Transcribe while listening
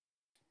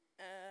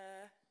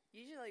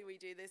usually we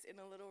do this in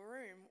a little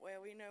room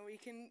where we know we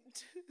can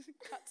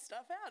cut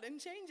stuff out and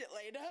change it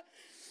later.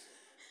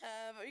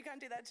 But we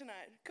can't do that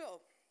tonight.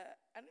 Cool.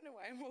 I don't know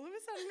why I'm all of a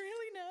sudden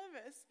really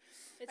nervous.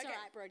 It's all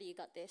right, Brody, you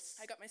got this.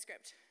 I got my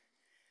script.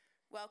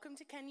 Welcome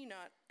to Can You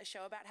Not, a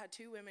show about how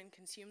two women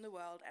consume the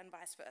world and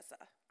vice versa.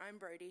 I'm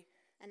Brody.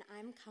 And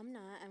I'm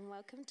Kumna, and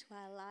welcome to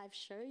our live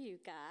show, you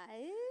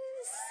guys.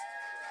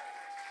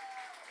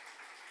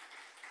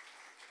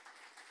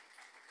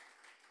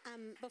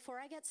 Before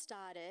I get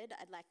started,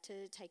 I'd like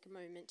to take a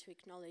moment to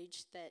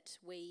acknowledge that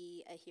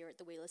we are here at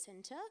the Wheeler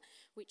Centre,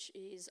 which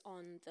is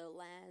on the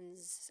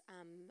lands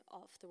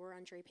of the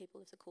Wurundjeri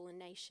people of the Kulin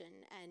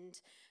Nation,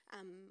 and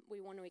we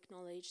want to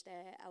acknowledge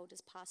their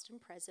elders past and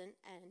present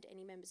and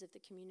any members of the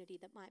community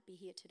that might be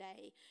here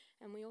today.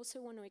 And we also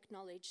want to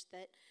acknowledge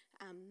that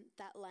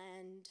that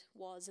land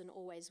was and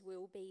always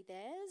will be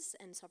theirs,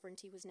 and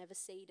sovereignty was never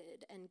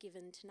ceded. And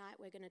given tonight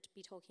we're going to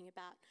be talking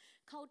about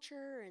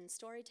culture and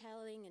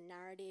storytelling and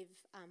narrative,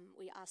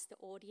 we ask the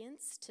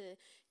audience to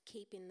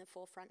keep in the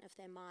forefront of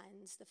their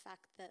minds the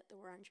fact that the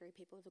Wurundjeri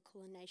people of the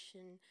Kulin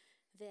Nation,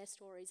 their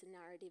stories and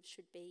narratives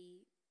should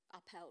be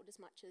upheld as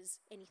much as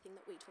anything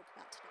that we talk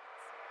about tonight.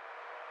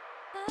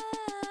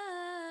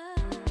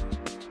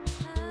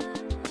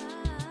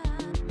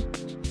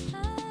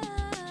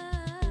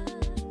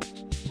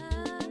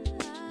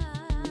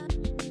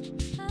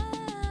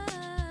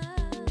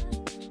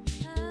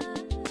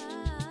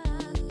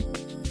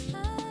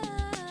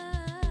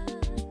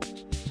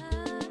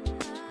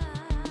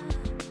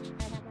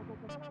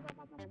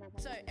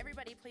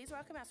 Please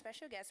welcome our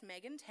special guest,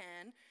 Megan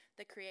Tan,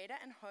 the creator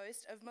and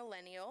host of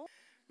Millennial.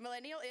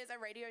 Millennial is a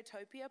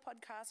Radiotopia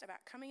podcast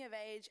about coming of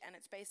age, and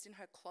it's based in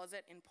her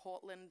closet in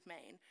Portland,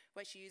 Maine,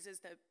 where she uses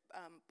the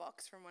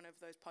box from one of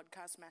those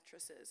podcast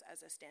mattresses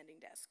as a standing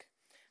desk.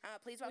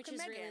 Please welcome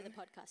Megan. Which is really the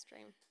podcast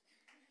dream.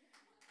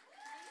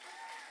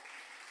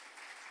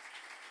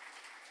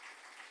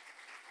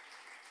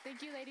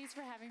 Thank you, ladies,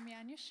 for having me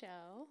on your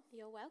show.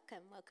 You're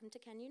welcome. Welcome to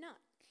Can You Not?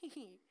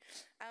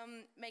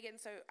 Megan,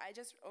 so I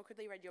just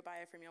awkwardly read your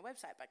bio from your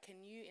website, but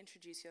can you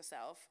introduce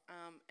yourself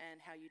and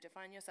how you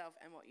define yourself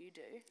and what you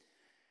do?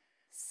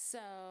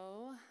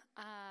 So,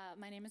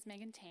 my name is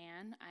Megan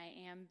Tan.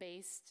 I am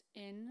based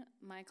in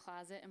my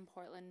closet in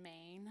Portland,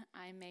 Maine.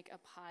 I make a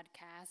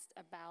podcast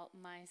about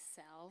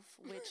myself,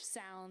 which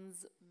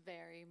sounds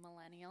very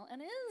millennial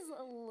and is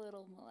a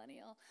little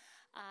millennial.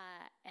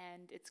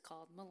 And it's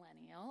called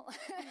Millennial.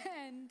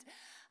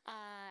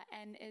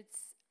 and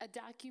it's a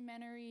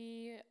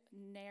documentary,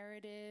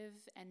 narrative,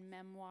 and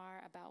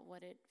memoir about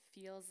what it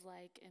feels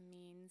like and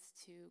means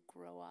to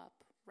grow up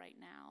right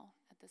now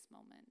at this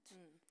moment.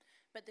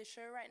 But the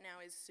show right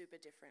now is super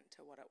different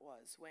to what it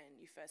was when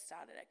you first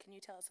started it. Can you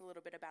tell us a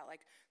little bit about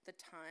like the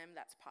time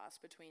that's passed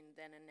between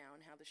then and now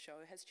and how the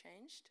show has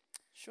changed?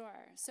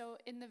 Sure. So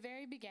in the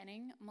very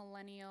beginning,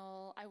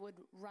 Millennial, I would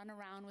run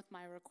around with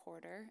my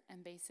recorder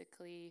and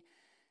basically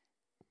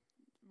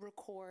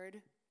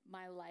record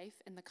my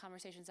life and the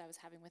conversations I was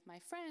having with my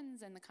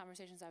friends and the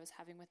conversations I was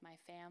having with my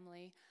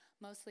family,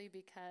 mostly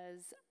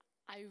because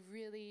I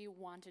really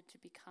wanted to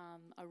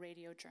become a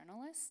radio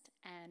journalist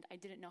and I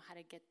didn't know how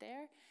to get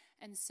there.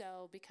 And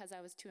so because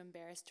I was too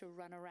embarrassed to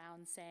run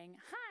around saying,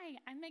 "Hi,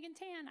 I'm Megan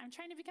Tan. I'm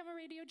trying to become a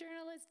radio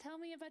journalist. Tell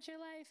me about your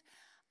life,"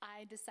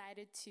 I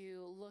decided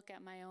to look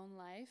at my own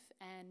life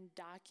and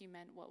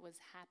document what was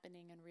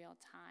happening in real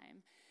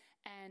time.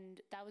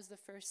 And that was the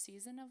first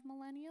season of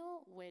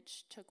Millennial,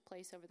 which took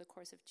place over the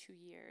course of 2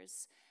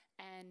 years.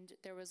 And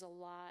there was a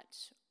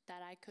lot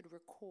that I could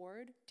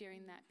record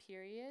during that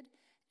period.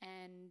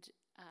 And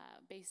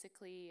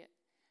basically,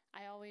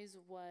 I always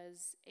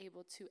was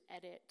able to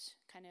edit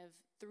kind of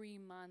 3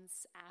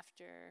 months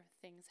after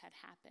things had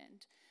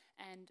happened.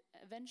 And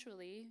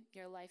eventually,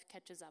 your life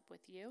catches up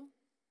with you.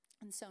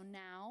 And so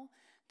now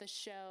the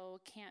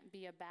show can't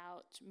be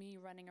about me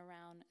running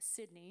around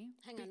Sydney.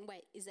 Hang on,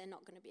 wait, is there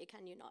not going to be a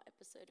Can You Not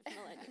episode of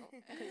Millennial?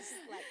 Because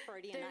like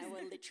Brody and I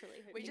were literally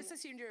hoping. We just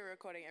assumed you were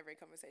recording every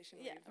conversation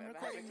we've I'm ever had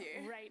recording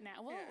with you. right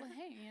now. Well,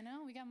 hey,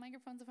 we got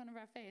microphones in front of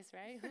our face,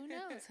 right? Who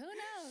knows? Who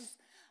knows?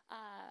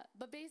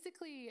 But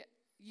basically,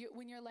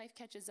 when your life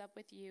catches up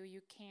with you,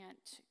 you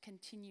can't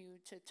continue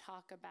to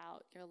talk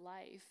about your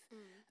life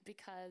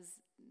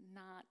because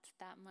not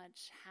that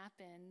much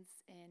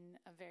happens in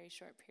a very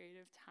short period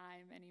of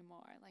time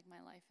anymore. Like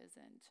my life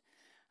isn't,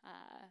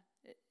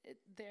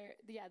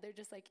 there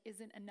just like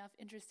isn't enough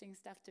interesting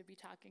stuff to be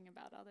talking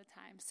about all the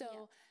time.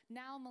 So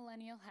now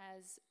Millennial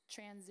has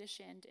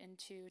transitioned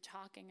into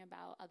talking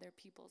about other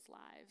people's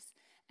lives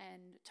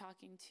and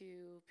talking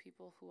to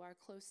people who are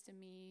close to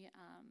me,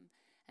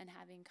 and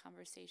having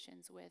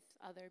conversations with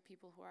other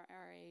people who are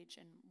our age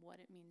and what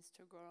it means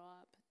to grow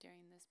up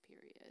during this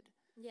period.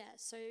 Yeah,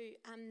 so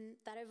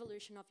that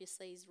evolution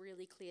obviously is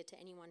really clear to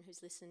anyone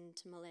who's listened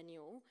to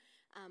Millennial,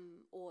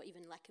 or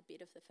even like a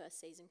bit of the first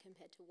season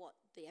compared to what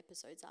the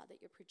episodes are that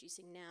you're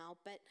producing now.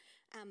 But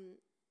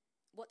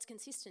what's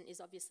consistent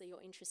is obviously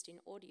your interest in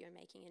audio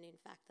making, and in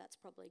fact that's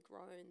probably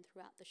grown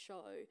throughout the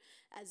show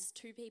as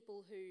two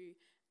people who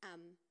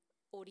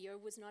audio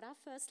was not our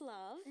first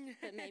love,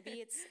 but maybe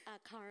it's our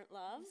current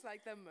love. It's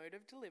like the mode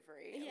of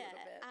delivery a little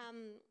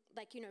bit.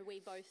 Like, you know, we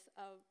both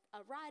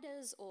are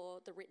writers, or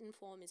the written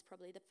form is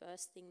probably the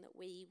first thing that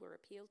we were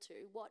appealed to.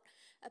 What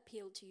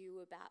appealed to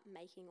you about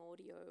making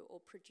audio or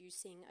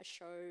producing a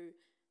show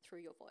through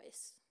your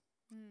voice?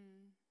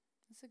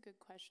 That's a good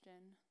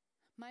question.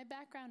 My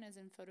background is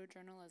in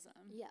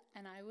photojournalism. Yeah.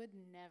 And I would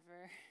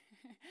never,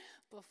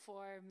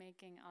 before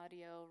making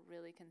audio,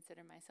 really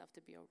consider myself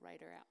to be a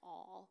writer at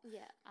all.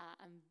 Yeah.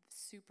 I'm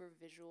super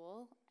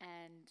visual,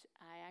 and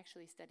I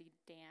actually studied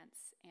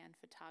dance and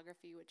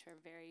photography, which are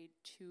very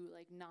two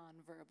like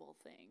nonverbal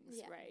things,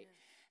 right?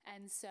 Yeah.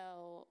 And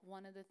so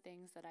one of the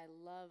things that I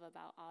love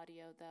about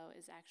audio, though,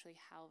 is actually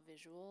how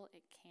visual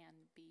it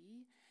can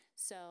be.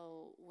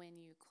 So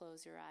when you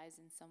close your eyes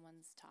and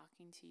someone's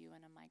talking to you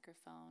in a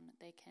microphone,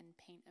 they can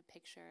paint a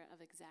picture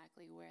of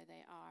exactly where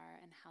they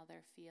are and how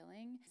they're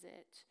feeling. Is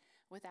it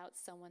without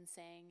someone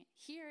saying,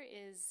 here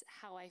is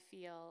how I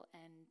feel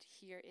and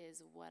here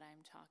is what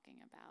I'm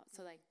talking about.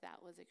 So like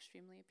that was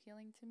extremely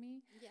appealing to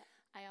me. Yeah.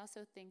 I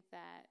also think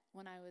that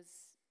when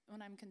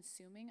I'm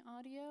consuming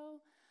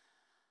audio,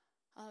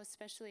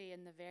 especially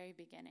in the very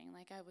beginning,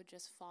 like I would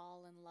just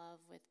fall in love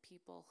with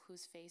people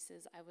whose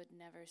faces I would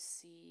never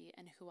see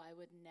and who I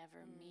would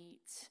never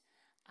meet.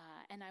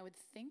 And I would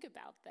think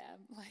about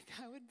them. Like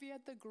I would be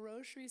at the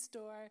grocery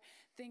store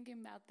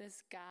thinking about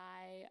this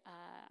guy.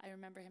 I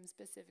remember him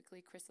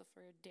specifically,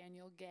 Christopher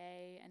Daniel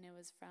Gay, and it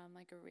was from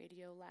like a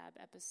Radio Lab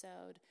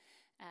episode.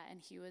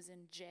 And he was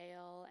in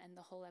jail, and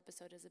the whole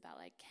episode is about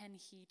like, can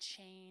he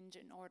change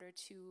in order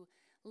to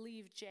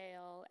leave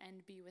jail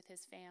and be with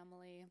his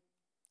family?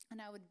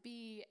 And I would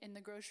be in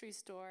the grocery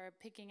store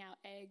picking out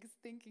eggs,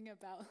 thinking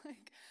about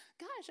like,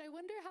 gosh, I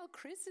wonder how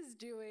Chris is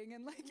doing,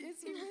 and like,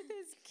 is he with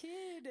his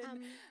kid?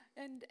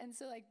 And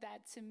so like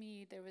that, to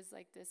me, there was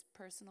like this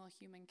personal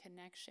human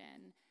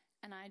connection,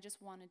 and I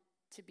just wanted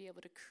to be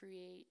able to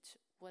create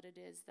what it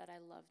is that I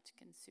loved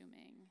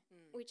consuming.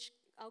 Which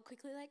I'll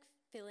quickly like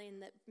fill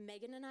in that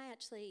Megan and I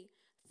actually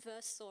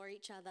first saw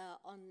each other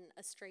on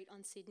a street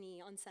on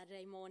Sydney on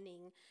Saturday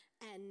morning,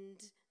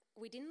 and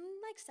we didn't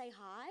like say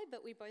hi,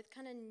 but we both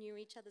kind of knew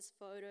each other's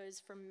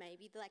photos from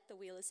maybe like the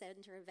Wheeler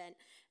Centre event,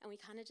 and we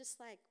kind of just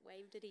like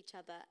waved at each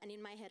other. And in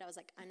my head, I was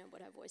like, I know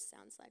what her voice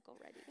sounds like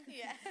already.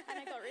 Yeah. And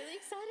I got really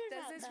excited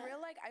about There's this that. real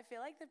like, I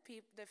feel like the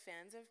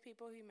fans of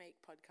people who make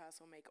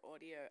podcasts or make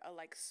audio are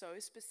like so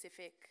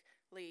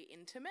specifically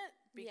intimate,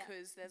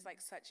 because there's like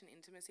such an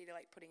intimacy to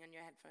like putting on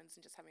your headphones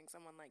and just having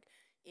someone like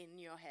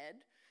in your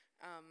head.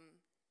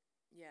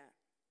 Yeah.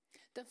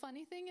 The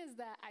funny thing is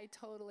that I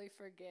totally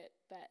forget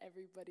that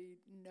everybody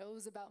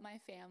knows about my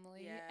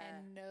family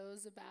and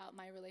knows about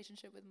my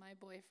relationship with my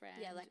boyfriend.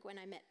 Yeah, like when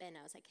I met Ben,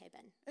 I was like, hey,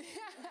 Ben.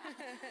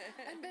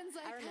 And Ben's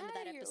like, I remember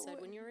that "Hey,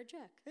 episode when you were a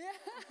jerk.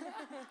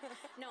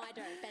 No, I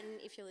don't. Ben,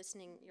 if you're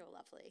listening, you're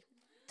lovely.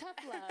 Tough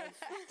love.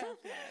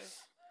 Tough love.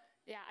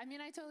 Yeah, I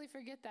mean, I totally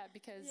forget that,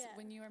 because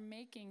when I'm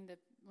making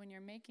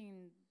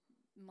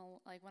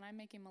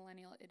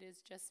Millennial, it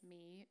is just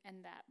me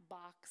and that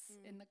box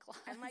in the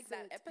closet. And like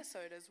that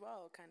episode as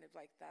well, kind of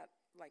like that,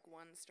 like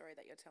one story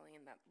that you're telling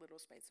in that little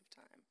space of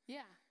time.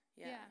 Yeah.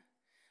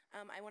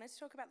 I wanted to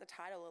talk about the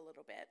title a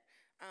little bit,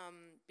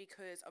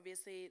 because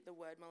obviously the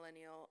word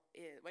millennial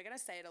we're going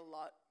to say it a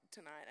lot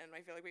tonight, and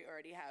I feel like we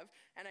already have.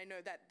 And I know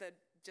that the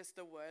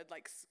word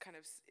like kind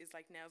of is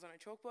like nails on a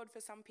chalkboard for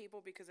some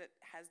people, because it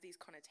has these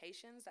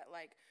connotations that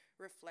like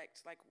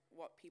reflect like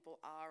what people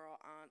are or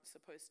aren't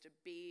supposed to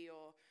be,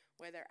 or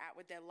where they're at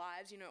with their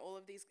lives. You know, all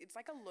of these, it's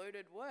like a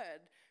loaded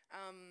word.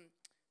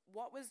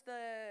 What was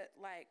the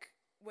like,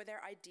 were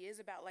there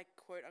ideas about like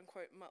quote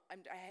unquote,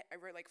 I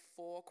wrote like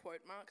 4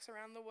 quote marks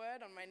around the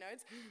word on my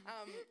notes.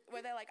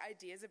 Were there like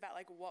ideas about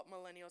like what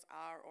millennials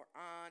are or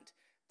aren't,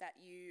 that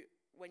you,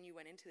 when you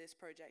went into this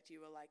project, you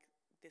were like,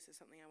 this is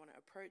something I want to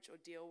approach or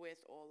deal with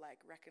or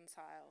like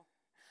reconcile?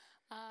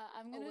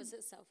 Or was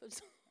it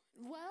self-absorbed?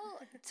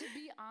 Well,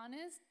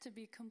 to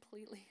be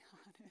completely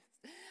honest,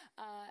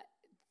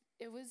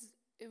 it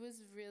was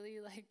really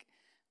like,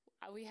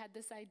 we had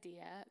this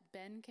idea.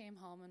 Ben came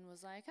home and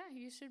was like, "Hey,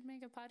 you should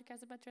make a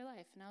podcast about your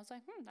life." And I was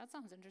like, that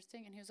sounds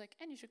interesting. And he was like,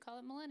 "And you should call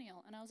it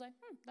Millennial." And I was like,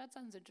 that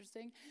sounds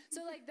interesting.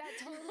 So like that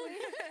totally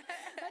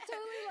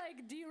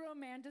like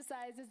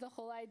de-romanticizes the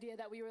whole idea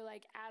that we were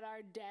like at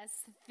our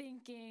desks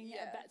thinking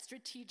about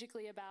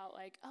strategically about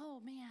like, oh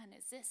man,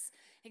 is this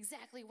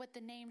exactly what the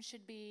name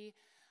should be?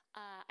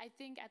 I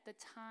think at the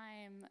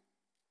time,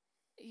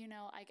 you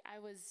know, I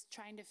was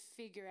trying to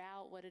figure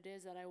out what it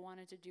is that I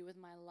wanted to do with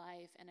my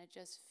life, and it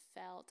just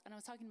felt, and I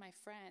was talking to my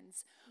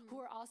friends who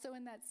were also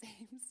in that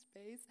same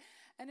space,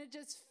 and it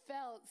just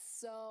felt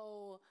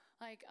so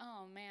like,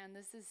 oh man,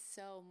 this is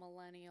so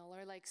millennial,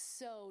 or like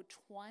so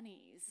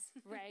 20s,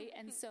 right?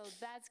 And so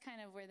that's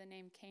kind of where the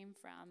name came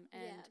from.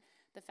 And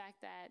the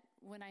fact that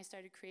when I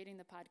started creating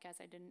the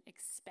podcast, I didn't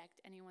expect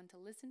anyone to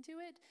listen to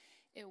it.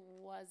 It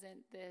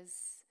wasn't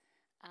this...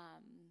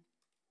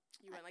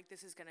 You went like,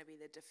 this is going to be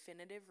the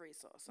definitive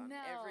resource on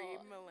every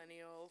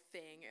millennial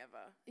thing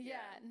ever.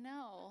 Yeah,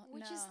 no.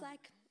 Which is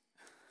like,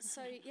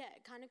 So, yeah,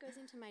 it kind of goes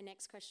into my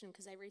next question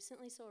because I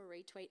recently saw a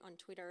retweet on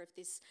Twitter of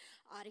this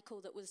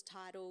article that was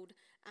titled,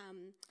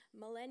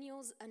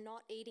 Millennials are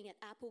not eating at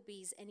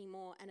Applebee's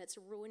anymore and it's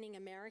ruining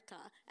America.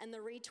 And the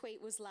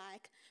retweet was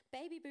like,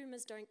 baby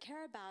boomers don't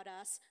care about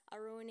us,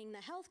 are ruining the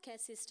healthcare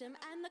system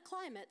and the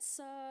climate.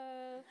 So,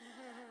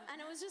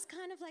 and it was just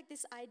kind of like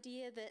this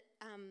idea that,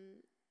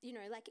 you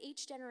know, like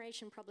each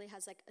generation probably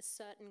has like a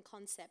certain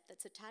concept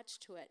that's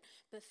attached to it,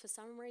 but for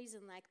some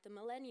reason, like the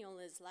millennial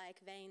is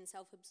like vain,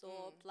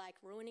 self-absorbed, like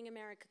ruining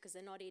America because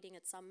they're not eating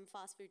at some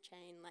fast food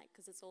chain, like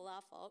because it's all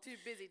our fault. Too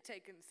busy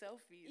taking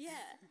selfies.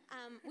 Yeah,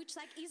 which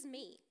like is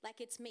me, like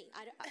it's me.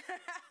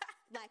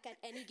 Like at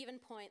any given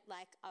point,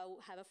 like I'll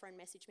have a friend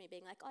message me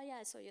being like, oh yeah,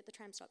 I saw you at the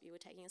tram stop, you were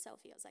taking a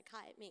selfie. I was like,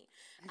 hi, me.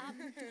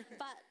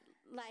 But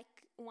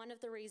like one of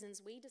the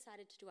reasons we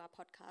decided to do our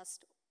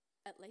podcast,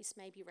 at least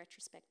maybe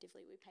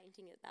retrospectively we're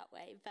painting it that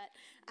way, but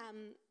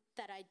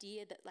that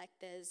idea that like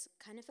there's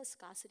kind of a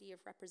scarcity of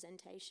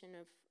representation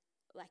of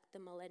like the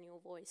millennial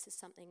voice is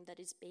something that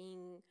is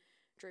being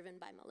driven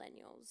by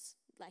millennials.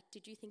 Like,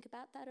 did you think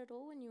about that at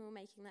all when you were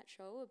making that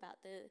show,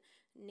 about the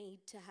need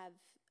to have,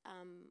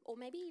 or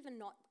maybe even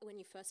not when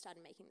you first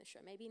started making the show,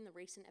 maybe in the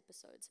recent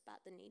episodes,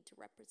 about the need to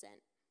represent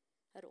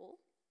at all?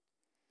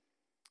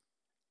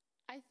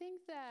 I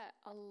think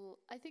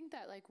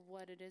that like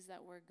what it is that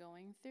we're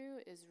going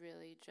through is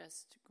really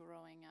just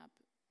growing up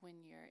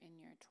when you're in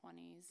your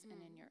 20s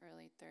and in your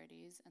early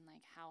 30s, and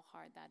like how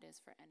hard that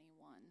is for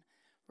anyone,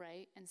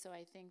 right? And so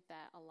I think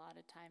that a lot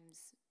of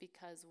times,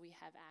 because we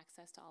have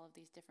access to all of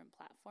these different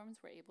platforms,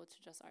 we're able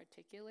to just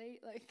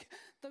articulate like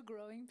the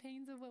growing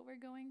pains of what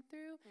we're going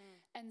through.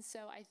 And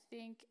so I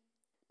think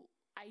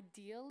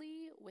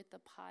ideally with the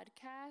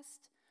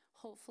podcast,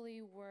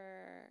 hopefully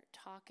we're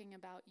talking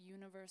about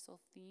universal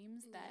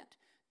themes that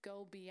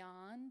go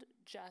beyond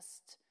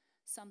just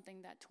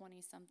something that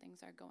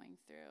 20-somethings are going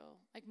through.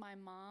 Like my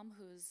mom,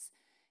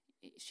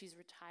 she's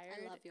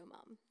retired. I love your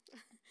mom.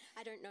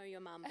 I don't know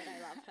your mom, but I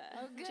love her.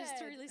 Oh, good. Just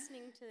through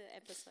listening to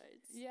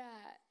episodes.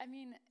 Yeah, I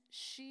mean,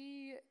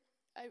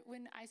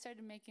 when I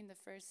started making the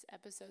first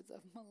episodes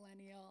of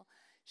Millennial,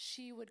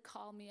 she would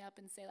call me up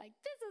and say like,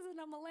 this isn't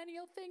a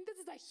millennial thing, this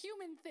is a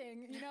human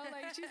thing, you know,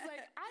 like she's like,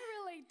 I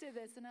relate to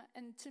this.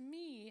 And to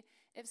me,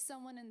 if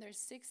someone in their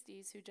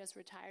 60s who just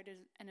retired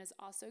and is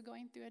also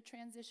going through a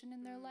transition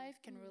in their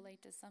life can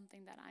relate to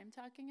something that I'm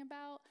talking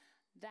about,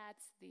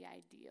 that's the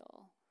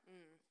ideal.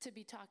 To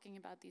be talking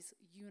about these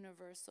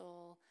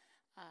universal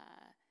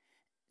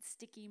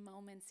sticky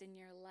moments in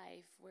your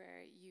life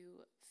where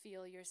you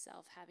feel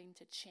yourself having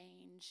to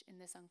change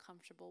in this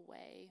uncomfortable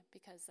way,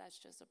 because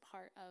that's just a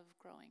part of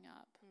growing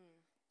up.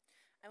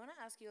 I want to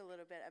ask you a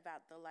little bit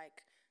about the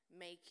like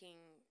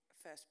making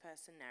first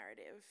person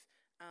narrative.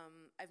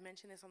 I've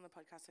mentioned this on the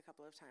podcast a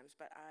couple of times,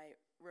 but I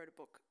wrote a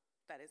book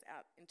that is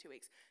out in 2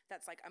 weeks.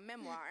 That's like a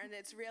memoir, and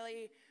it's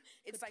really,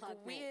 it's like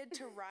weird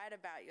to write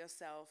about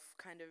yourself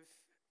kind of.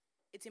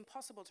 It's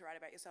impossible to write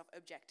about yourself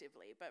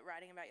objectively, but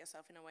writing about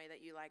yourself in a way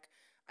that you like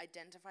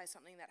identify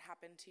something that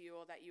happened to you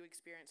or that you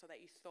experienced or that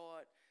you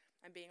thought,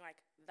 and being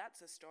like, that's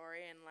a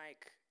story, and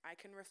like I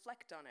can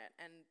reflect on it.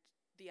 And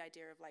the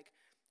idea of like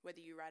whether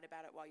you write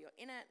about it while you're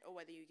in it or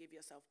whether you give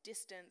yourself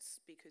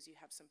distance because you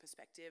have some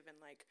perspective and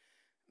like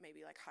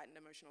maybe like heightened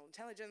emotional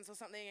intelligence or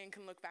something, and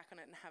can look back on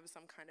it and have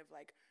some kind of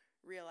like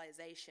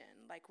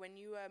realization. Like when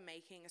you were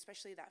making,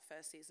 especially that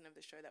first season of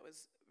the show that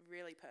was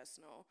really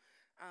personal,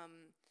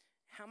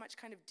 how much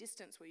kind of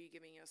distance were you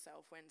giving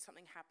yourself when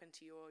something happened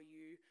to you or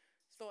you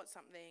thought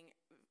something,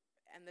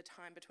 and the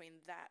time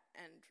between that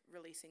and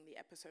releasing the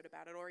episode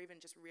about it, or even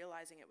just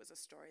realizing it was a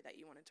story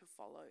that you wanted to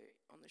follow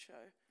on the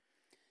show?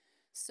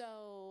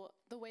 So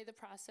the way the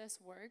process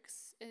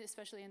works,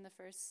 especially in the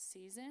first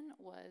season,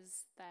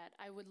 was that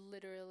I would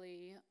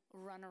literally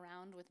run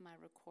around with my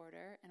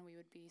recorder and we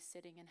would be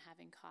sitting and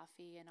having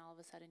coffee, and all of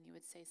a sudden you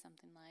would say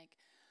something like,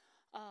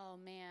 oh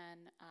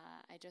man,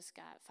 I just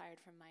got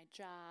fired from my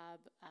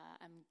job,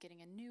 I'm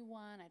getting a new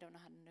one, I don't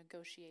know how to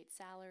negotiate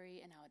salary,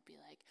 and I would be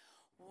like,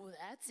 oh,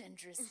 that's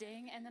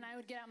interesting. And then I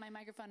would get out my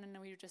microphone and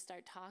we would just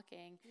start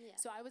talking. Yeah.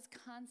 So I was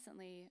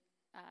constantly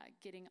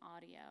getting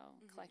audio,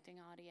 collecting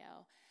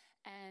audio.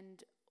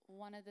 And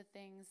one of the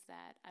things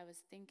that I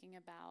was thinking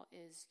about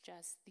is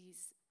just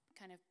these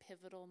kind of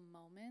pivotal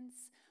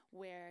moments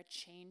where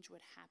change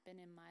would happen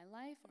in my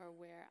life, or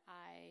where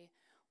I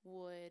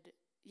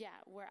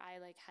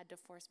like had to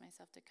force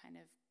myself to kind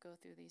of go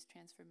through these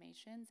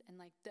transformations, and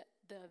like the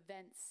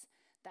events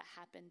that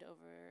happened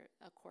over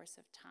a course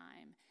of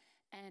time.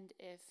 And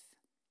if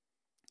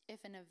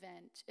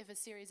a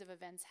series of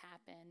events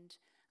happened,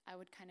 I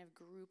would kind of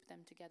group them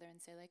together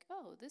and say like,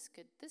 oh, this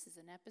is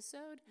an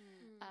episode.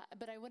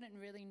 But I wouldn't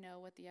really know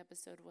what the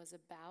episode was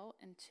about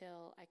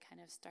until I kind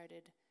of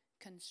started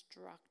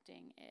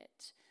constructing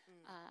it.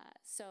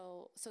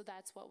 So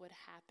that's what would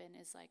happen,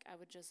 is like I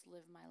would just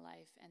live my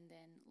life and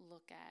then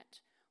look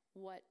at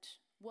what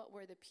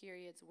were the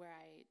periods where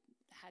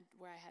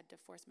I had to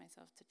force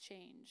myself to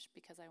change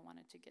because I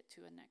wanted to get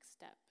to a next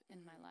step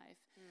in my life.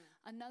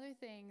 Another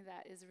thing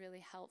that is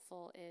really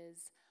helpful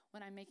is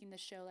when I'm making the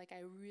show, like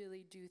I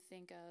really do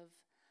think of,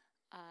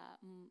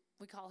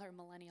 we call her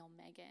Millennial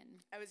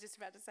Megan. I was just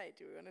about to say,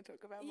 do we want to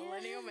talk about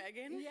Millennial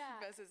Megan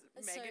versus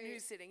Megan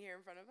who's sitting here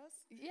in front of us?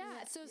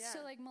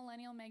 So like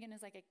Millennial Megan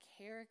is like a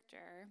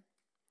character,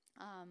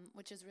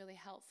 which is really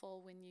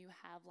helpful when you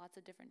have lots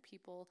of different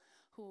people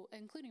who,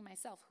 including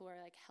myself, who are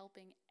like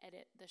helping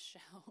edit the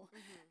show.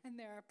 And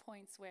there are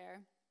points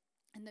where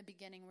in the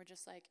beginning we're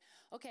just like,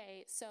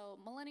 okay, so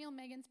Millennial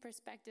Megan's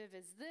perspective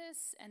is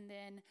this, and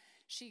then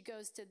she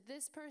goes to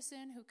this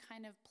person who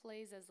kind of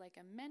plays as like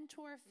a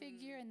mentor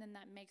figure, and then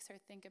that makes her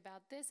think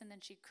about this, and then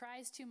she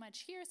cries too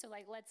much here, so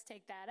like let's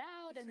take that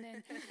out, and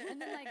then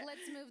like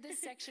let's move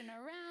this section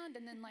around,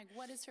 and then like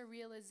what is her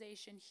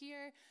realization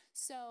here.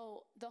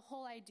 So the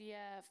whole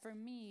idea for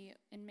me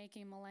in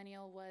making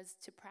Millennial was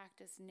to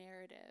practice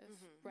narrative,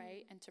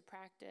 right? And to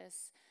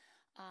practice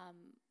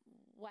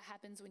what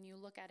happens when you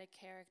look at a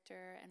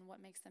character and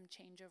what makes them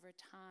change over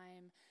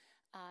time,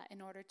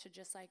 in order to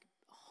just like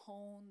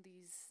hone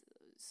these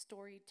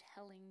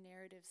storytelling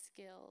narrative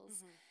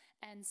skills.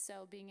 And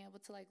so being able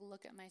to like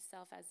look at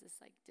myself as this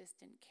like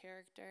distant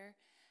character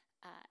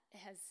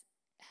has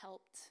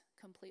helped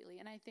completely,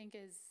 and I think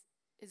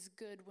is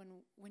good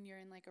when you're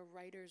in like a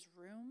writer's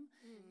room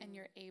and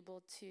you're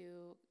able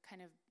to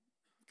kind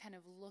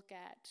of look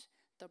at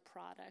the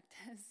product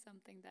as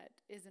something that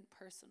isn't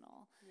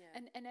personal.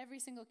 And every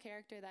single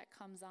character that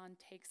comes on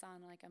takes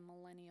on like a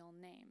millennial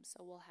name.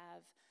 So we'll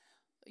have,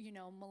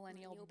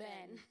 Millennial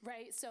Ben,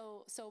 right?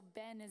 So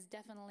Ben is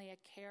definitely a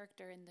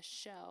character in the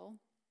show,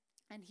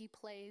 and he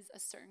plays a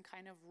certain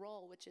kind of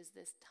role, which is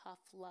this tough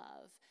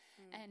love.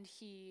 And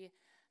he,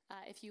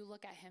 if you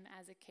look at him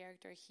as a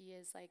character,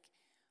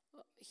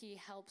 he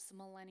helps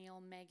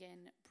Millennial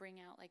Megan bring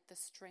out like the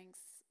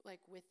strengths like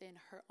within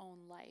her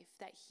own life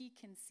that he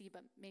can see,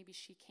 but maybe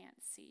she can't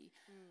see.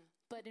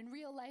 But in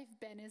real life,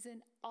 Ben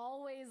isn't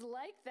always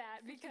like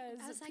that, because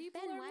I was like,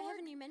 people Ben, are why more,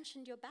 haven't you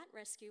mentioned your bat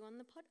rescue on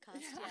the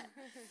podcast yet?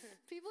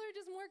 people are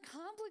just more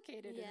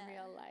complicated in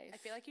real life. I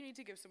feel like you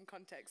need to give some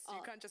context.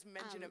 You can't just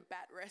mention a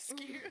bat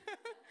rescue.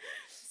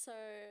 So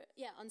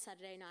on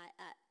Saturday night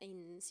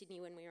in Sydney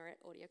when we were at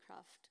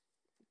Audiocraft,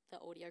 the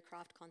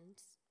Audiocraft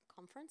conference,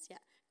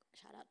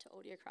 shout out to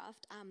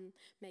Audiocraft,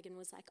 Megan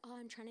was like,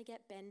 I'm trying to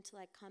get Ben to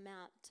like come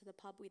out to the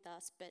pub with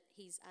us, but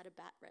he's at a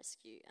bat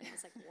rescue. And I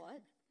was like, what?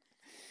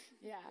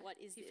 What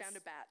is He this? found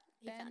a bat.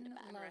 He Ben found a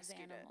bat. loves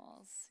rescued it.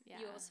 animals. Yeah.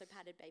 You also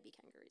patted baby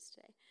kangaroos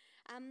today.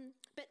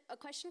 But a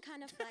question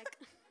kind of like,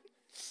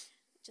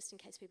 just in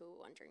case people were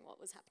wondering what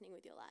was happening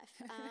with your life.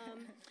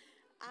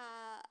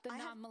 The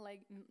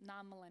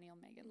non-millennial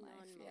Megan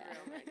life.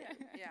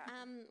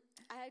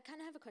 I kind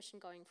of have a question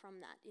going from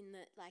that, in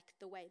that like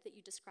the way that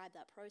you describe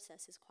that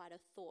process is quite a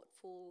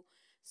thoughtful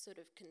sort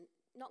of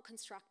not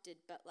constructed,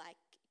 but like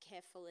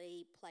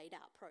carefully played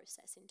out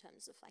process in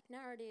terms of like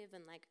narrative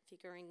and like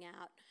figuring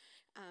out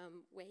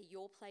where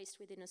you're placed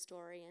within a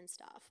story and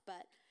stuff.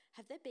 But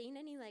have there been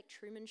any like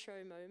Truman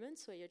Show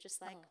moments where you're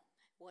just like,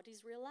 what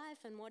is real life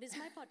and what is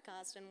my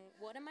podcast and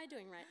what am I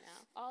doing right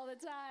now? All the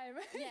time.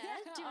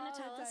 Yeah. Do you want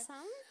to tell us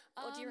some?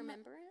 Or do you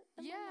remember it?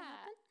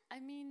 I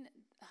mean,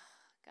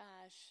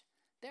 gosh,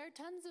 there are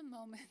tons of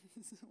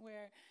moments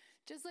where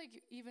just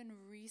like even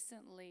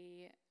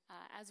recently,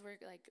 as we're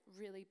like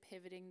really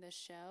pivoting the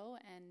show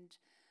and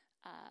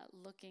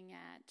looking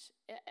at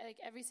like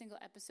every single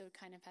episode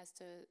kind of has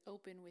to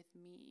open with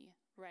me,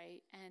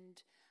 right?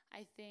 And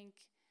I think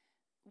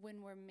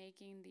when we're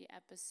making the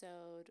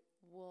episode,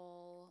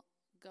 we'll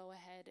go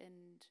ahead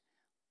and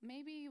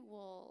maybe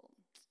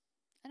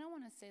I don't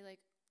want to say like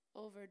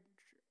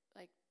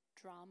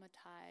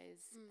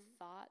dramatize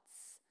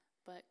thoughts,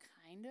 but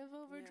kind of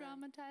over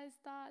dramatize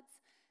thoughts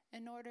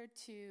in order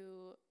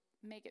to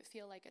make it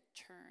feel like a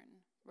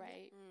turn,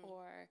 right?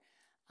 Or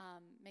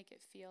make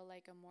it feel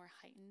like a more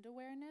heightened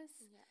awareness.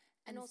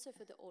 And also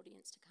for the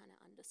audience to kind of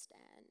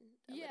understand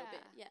a little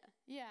bit.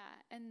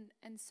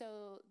 And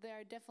so there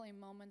are definitely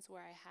moments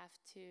where I have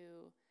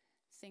to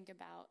think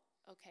about,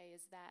 okay,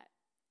 is that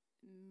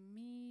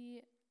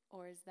me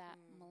or is that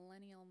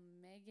Millennial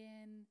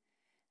Megan?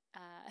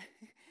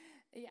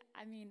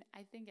 I mean,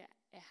 I think it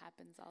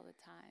happens all the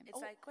time. It's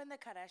like when the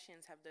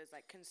Kardashians have those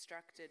like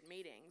constructed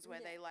meetings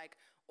where they like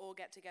all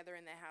get together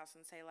in their house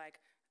and say like,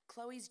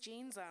 Khloe's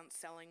jeans aren't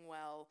selling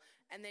well,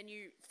 and then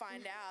you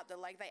find out that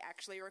like they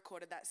actually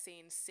recorded that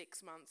scene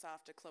 6 months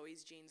after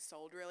Khloe's jeans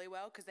sold really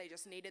well, because they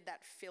just needed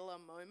that filler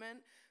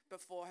moment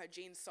before her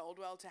jeans sold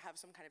well to have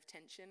some kind of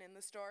tension in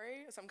the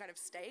story, some kind of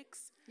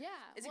stakes.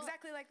 It's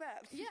exactly like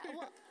that.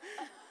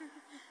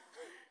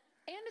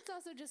 And it's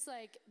also just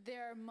like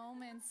there are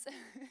moments.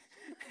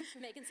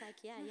 Megan's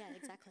like, yeah,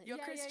 exactly. You're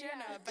Kris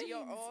Jenner, but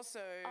you're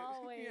also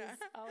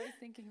always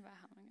thinking about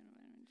how am I going to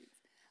wear my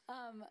jeans.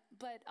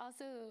 But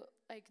also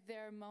like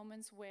there are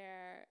moments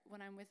where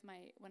when I'm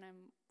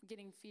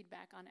getting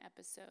feedback on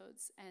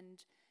episodes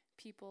and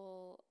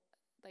people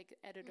like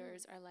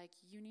editors are like,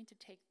 you need to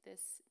take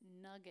this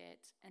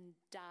nugget and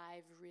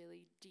dive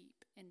really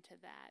deep into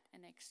that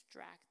and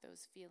extract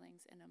those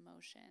feelings and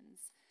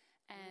emotions.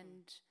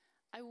 And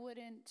I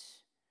wouldn't,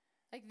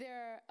 like,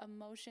 there are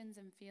emotions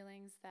and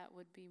feelings that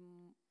would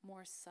be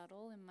more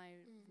subtle in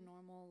my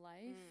normal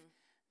life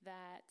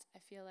that I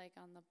feel like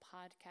on the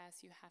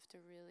podcast you have to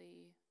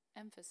really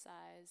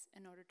emphasize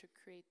in order to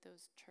create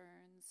those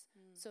turns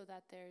so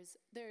that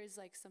there is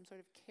like some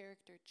sort of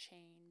character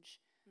change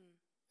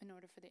in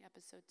order for the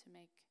episode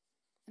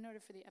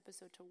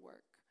to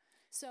work.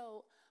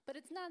 So, but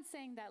it's not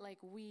saying that like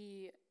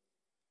we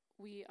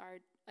are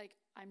like,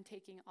 I'm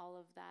taking all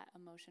of that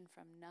emotion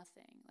from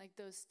nothing. Like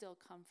those still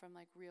come from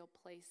like real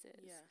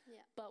places.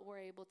 Yeah. But we're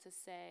able to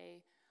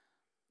say,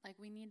 like,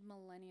 we need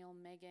millennial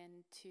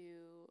Megan to,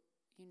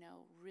 you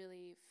know,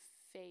 really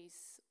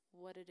face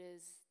what it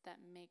is that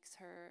makes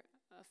her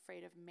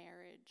afraid of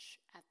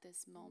marriage at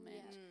this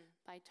moment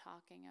by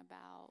talking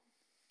about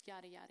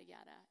yada, yada,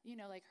 yada, you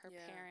know, like her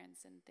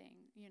parents and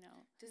thing, you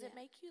know. Does it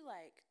make you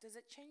like, does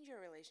it change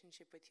your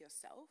relationship with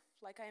yourself?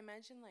 Like, I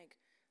imagine like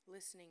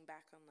listening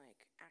back on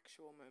like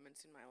actual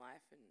moments in my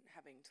life and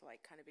having to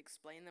like kind of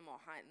explain them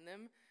or heighten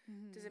them.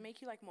 Does it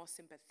make you like more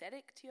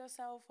sympathetic to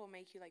yourself or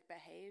make you like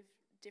behave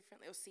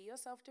differently or see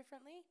yourself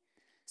differently?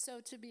 So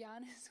to be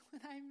honest,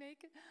 when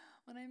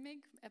I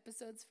make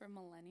episodes for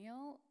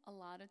Millennial, a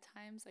lot of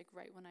times, like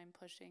right when I'm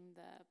pushing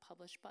the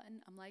publish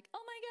button, I'm like,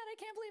 oh my God, I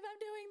can't believe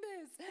I'm doing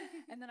this.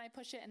 And then I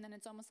push it and then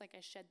it's almost like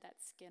I shed that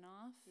skin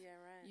off. Yeah,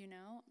 right. You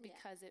know,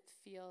 because it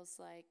feels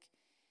like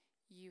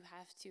you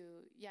have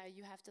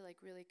to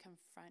like really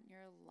confront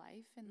your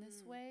life in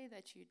this way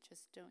that you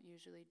just don't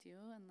usually do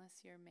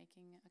unless you're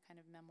making a kind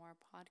of memoir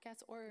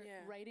podcast or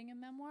writing a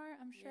memoir,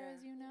 I'm sure,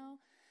 as you know.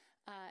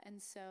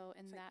 And so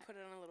in it's that, like put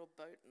it on a little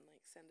boat and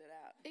like send it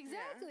out.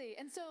 Exactly.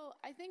 And so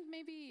I think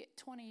maybe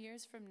 20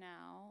 years from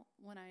now,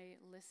 when I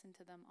listen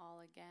to them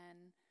all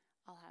again,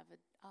 I'll have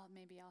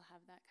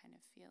that kind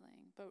of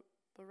feeling. But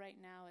right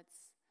now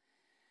it's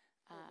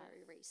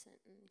very recent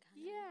and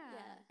kind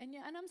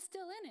of and I'm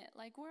still in it.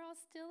 Like we're all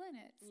still in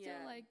it.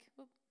 Still like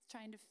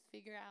trying to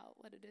figure out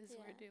what it is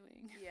we're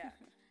doing. Yeah.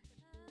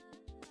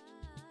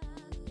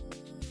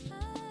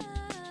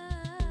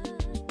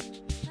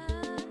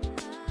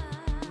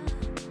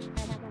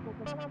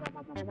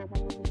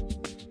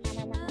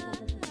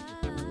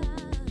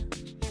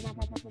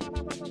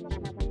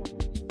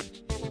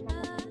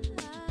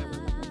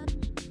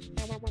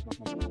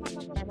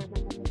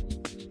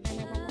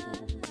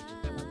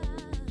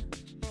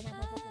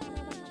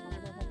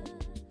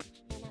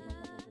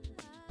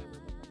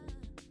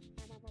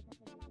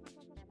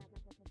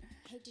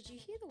 Hey, did you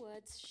hear the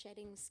words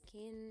shedding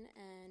skin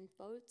and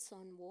boats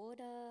on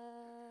water?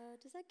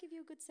 Does that give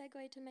you a good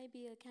segue to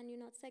maybe a Can You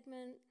Not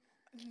segment?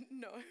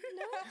 No.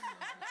 No?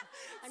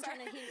 I'm trying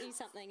to hint you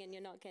something and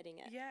you're not getting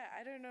it. Yeah,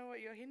 I don't know what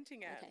you're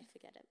hinting at. Okay,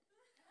 forget it.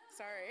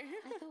 Sorry.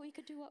 I thought we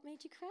could do What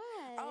Made You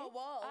Cry. Oh,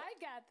 well. I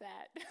got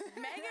that.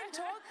 Megan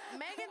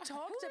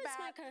talked Who is about...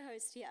 my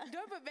co-host here?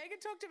 No, but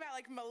Megan talked about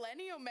like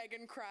millennial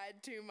Megan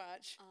cried too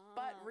much.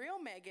 But real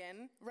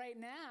Megan right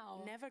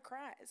now never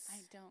cries.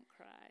 I don't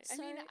cry. So,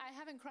 I mean, I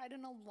haven't cried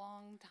in a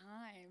long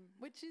time,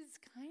 which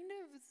is kind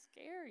of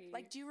scary.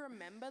 Like, do you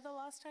remember the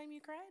last time you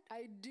cried?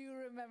 I do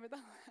remember the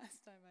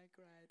last time I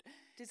cried.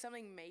 Did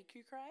something make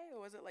you cry,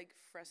 or was it like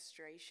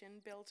frustration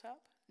built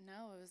up?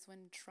 No, it was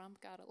when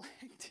Trump got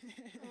elected.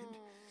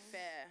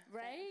 Fair.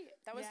 Right?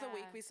 That was the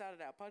week we started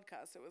our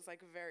podcast. It was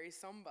like very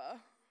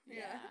somber.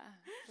 Yeah.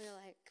 We're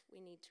like,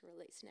 we need to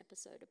release an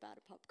episode about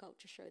a pop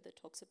culture show that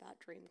talks about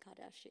Dream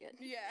Kardashian.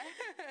 Yeah.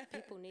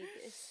 People need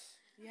this.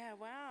 Yeah,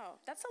 wow.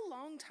 That's a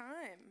long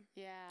time.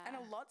 Yeah. And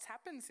a lot's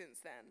happened since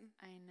then.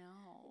 I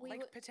know.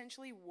 Like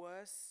potentially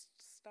worse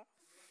stuff.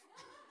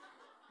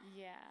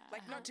 Yeah.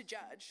 Like not to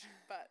judge,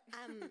 but...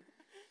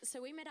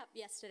 So we met up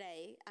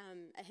yesterday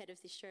ahead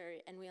of this show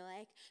and we were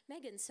like,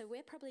 Megan, so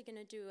we're probably going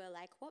to do a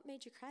like, what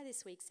made you cry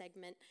this week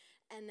segment?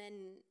 And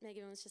then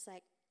Megan was just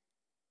like...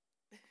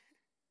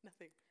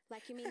 Nothing.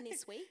 Like, you mean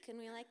this week? And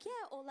we were like,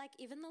 yeah, or like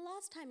even the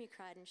last time you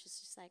cried. And she's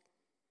just like...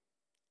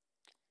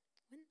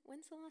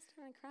 When's the last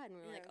time I cried? And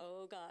we were like,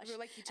 oh gosh. We were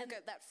like, you took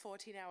that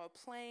 14-hour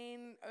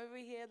plane over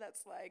here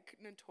that's like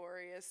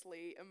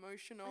notoriously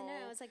emotional. I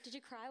know. I was like, did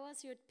you cry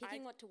whilst you were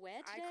picking what to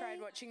wear today? I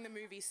cried watching the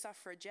movie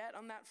Suffragette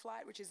on that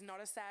flight, which is not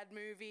a sad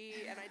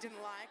movie, and I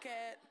didn't like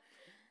it.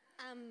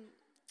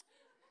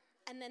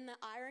 And then the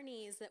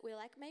irony is that we're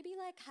like, maybe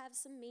like have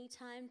some me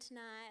time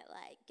tonight,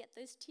 like get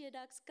those tear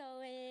ducts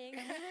going.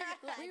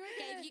 Like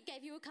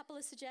gave you a couple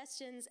of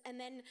suggestions, and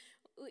then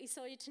we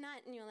saw you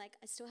tonight and you're like,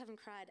 I still haven't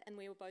cried. And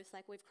we were both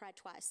like, we've cried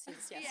twice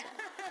since yesterday.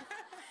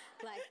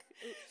 Like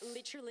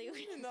literally.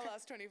 In the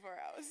last 24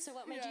 hours. So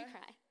what made you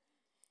cry?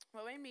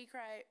 What made me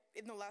cry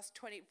in the last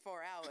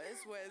 24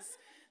 hours was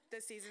the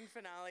season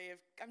finale of,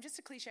 I'm just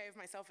a cliche of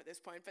myself at this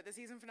point, but the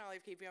season finale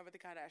of Keeping Up with the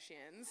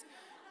Kardashians,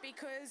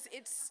 because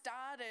it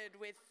started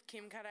with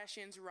Kim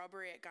Kardashian's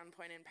robbery at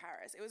gunpoint in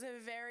Paris. It was a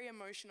very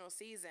emotional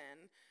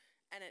season.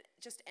 and it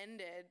just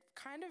ended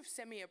kind of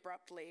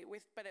semi-abruptly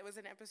but it was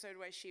an episode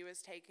where she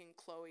was taking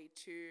Chloe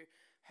to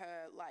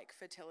her like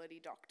fertility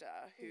doctor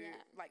who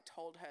like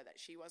told her that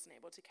she wasn't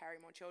able to carry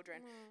more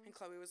children, and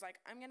Chloe was like,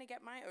 I'm gonna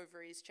get my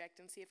ovaries checked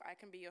and see if I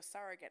can be your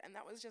surrogate, and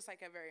that was just like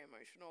a very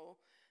emotional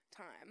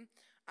time.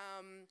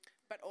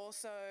 But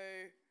also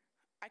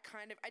I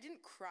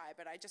didn't cry,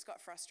 but I just got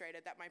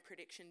frustrated that my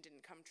prediction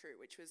didn't come true,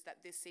 which was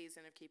that this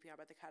season of Keeping Up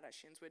with the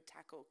Kardashians would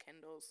tackle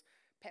Kendall's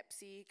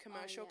Pepsi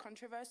commercial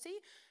controversy,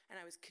 and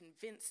I was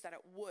convinced that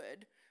it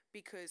would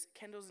because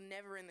Kendall's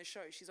never in the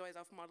show. She's always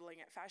off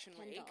modeling at Fashion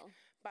Week.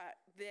 But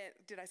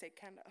did I say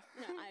Kendall?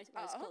 No,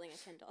 I was calling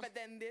it Kendall. But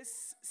then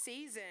this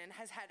season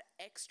has had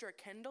extra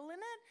Kendall in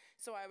it,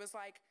 so I was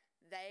like,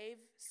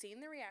 they've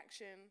seen the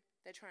reaction.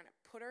 They're trying to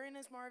put her in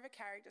as more of a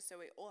character so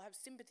we all have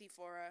sympathy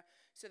for her,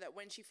 so that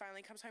when she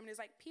finally comes home and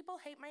is like, people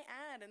hate my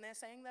ad and they're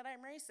saying that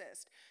I'm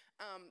racist,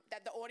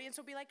 that the audience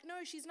will be like,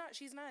 no, she's not.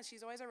 She's nice.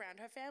 She's always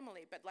around her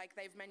family. But like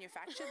they've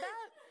manufactured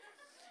that.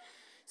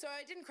 So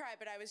I didn't cry,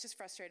 but I was just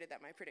frustrated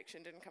that my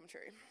prediction didn't come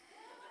true.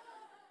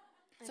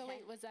 So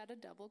wait, was that a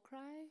double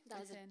cry?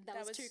 That was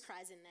 2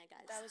 cries in there,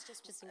 guys. That was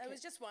just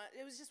one.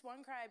 It was just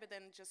one cry, but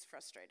then just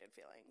frustrated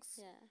feelings.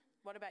 Yeah.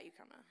 What about you,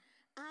 Kama?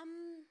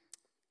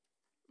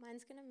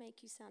 Mine's going to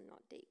make you sound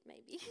not deep,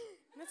 maybe.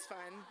 That's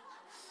fine.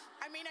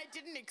 I mean, I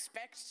didn't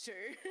expect to.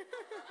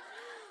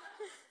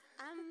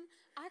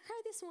 I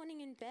cried this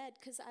morning in bed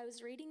because I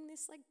was reading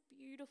this like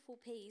beautiful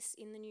piece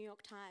in the New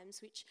York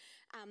Times, which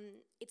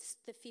it's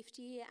the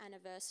 50-year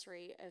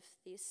anniversary of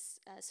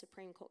this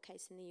Supreme Court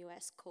case in the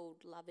US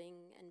called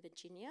Loving and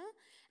Virginia,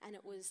 and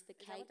it was the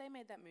case. Is that what they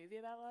made that movie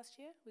about last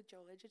year with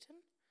Joel Edgerton?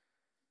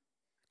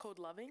 Called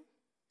Loving?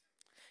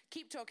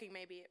 Keep talking,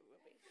 maybe it will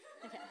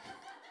be. Okay.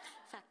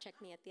 Fact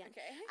check me at the end.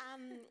 Okay.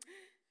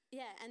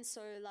 Yeah, and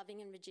so Loving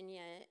in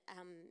Virginia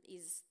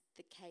is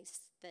the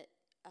case that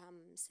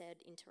said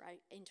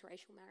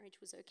interracial marriage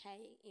was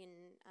okay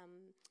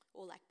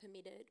or like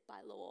permitted by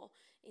law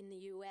in the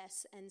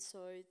US, and so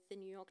the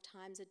New York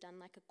Times had done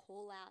like a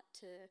call out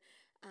to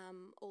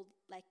all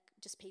like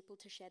just people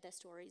to share their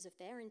stories of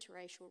their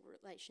interracial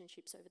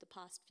relationships over the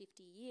past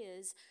 50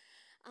 years.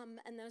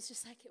 And there was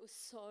just like, it was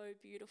so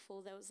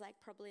beautiful. There was like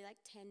probably like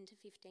 10 to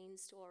 15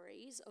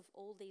 stories of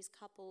all these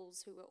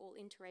couples who were all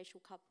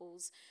interracial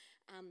couples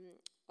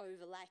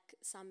over like,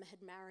 some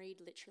had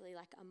married literally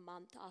like a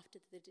month after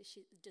the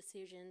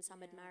decision,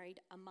 some had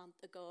married a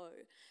month ago,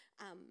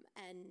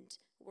 and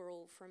were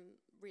all from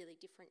really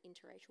different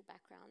interracial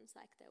backgrounds.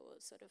 Like there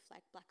was sort of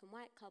like black and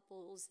white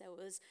couples, there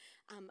was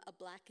a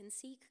black and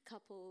Sikh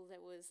couple,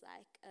 there was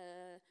like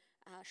a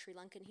Sri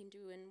Lankan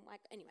Hindu and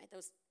white, anyway,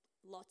 there was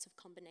lots of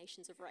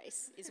combinations of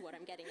race is what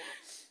I'm getting at.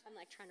 I'm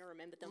like trying to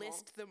remember them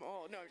List them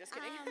all. No, I'm just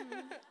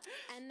kidding.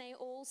 And they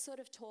all sort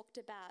of talked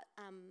about,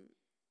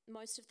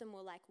 most of them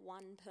were like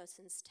one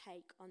person's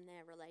take on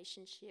their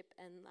relationship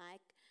and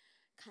like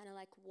kind of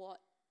like what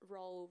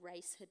role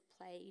race had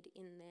played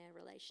in their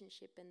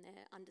relationship and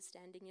their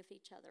understanding of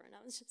each other. And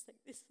I was just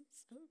like, this is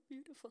so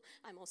beautiful.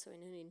 I'm also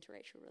in an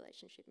interracial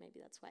relationship,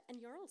 maybe that's why.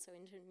 And you're also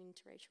in an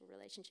interracial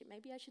relationship.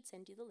 Maybe I should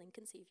send you the link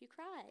and see if you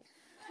cry.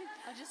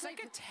 I'll just like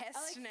a test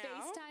I'll, like,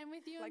 now. FaceTime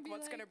with you like and be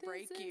what's like, going to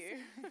break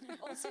you.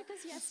 Also,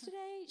 because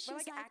yesterday she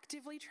We're was like like,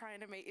 actively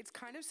trying to make, it's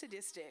kind of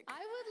sadistic.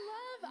 I would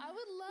love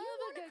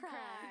a good cry.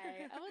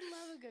 cry. I would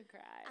love a good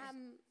cry.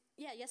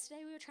 yeah,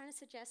 yesterday we were trying to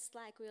suggest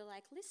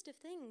list of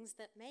things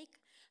that make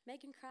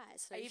Megan cry.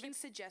 So I even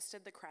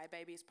suggested the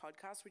Crybabies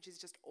podcast, which is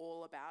just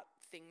all about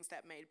things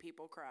that made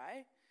people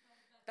cry.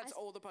 That's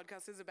all the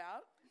podcast is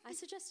about. I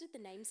suggested The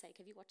Namesake.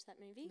 Have you watched that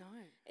movie? No.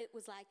 It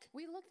was like,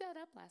 we looked that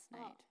up last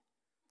night.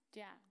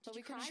 Yeah, but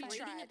we couldn't cry find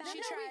reading it. about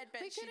She it? tried, but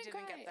we she couldn't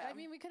didn't cry. get there. I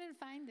mean, we couldn't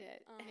find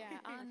it. okay.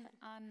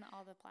 On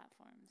all the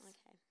platforms.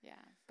 Okay. Yeah,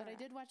 but I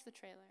did watch the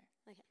trailer.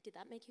 Okay, did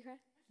that make you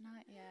cry?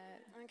 Not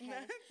yet. Okay.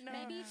 No.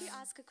 Maybe if you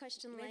ask a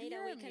question Maybe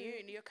later, you're we can.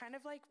 immune. You're kind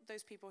of like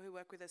those people who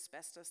work with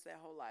asbestos their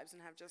whole lives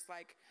and have just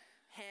like,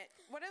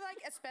 what are like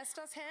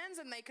asbestos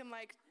hands, and they can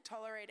like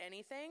tolerate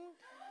anything?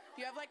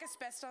 You have like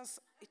asbestos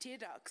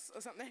tear ducts or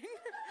something.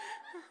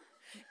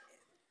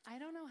 I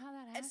don't know how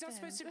that happened. It's not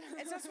supposed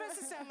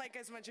to sound like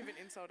as much of an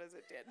insult as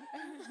it did.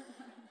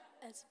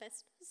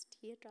 Asbestos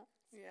teardrops.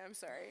 Yeah, I'm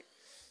sorry.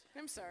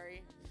 I'm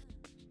sorry.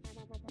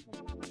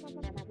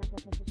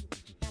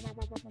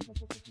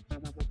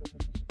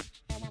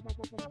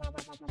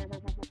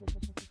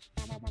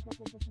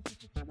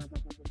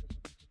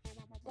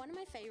 One of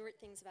my favorite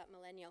things about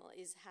Millennial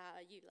is how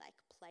you like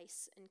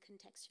place and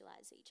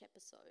contextualize each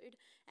episode.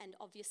 And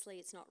obviously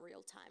it's not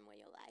real time where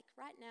you're like,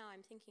 right now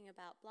I'm thinking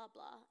about blah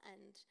blah,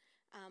 and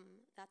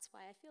that's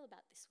why I feel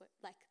about this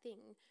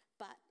thing.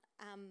 But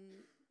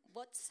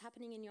what's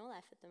happening in your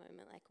life at the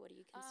moment? Like, what are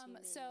you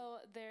consuming? So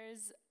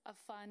there's a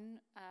fun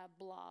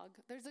blog.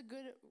 There's a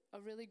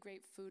really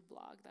great food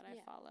blog that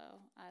I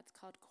follow. It's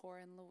called Cor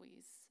and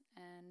Louise,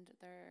 and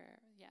they're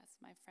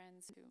my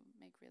friends who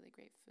make really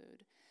great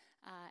food,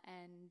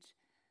 and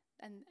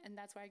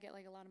that's where I get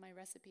like a lot of my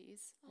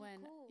recipes. Cool.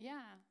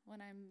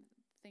 When I'm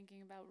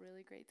thinking about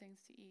really great things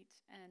to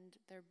eat, and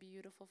they're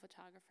beautiful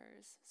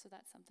photographers. So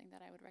that's something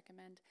that I would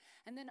recommend.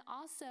 And then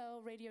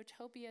also,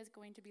 Radiotopia is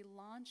going to be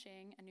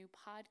launching a new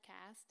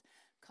podcast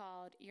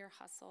called Ear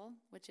Hustle,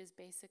 which is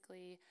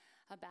basically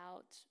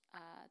about,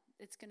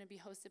 it's going to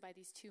be hosted by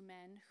these two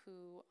men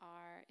who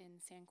are in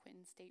San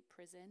Quentin State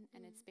Prison,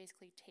 and it's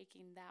basically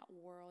taking that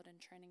world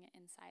and turning it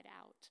inside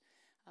out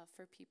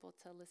for people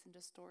to listen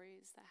to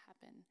stories that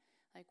happen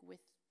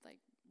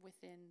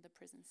within the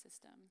prison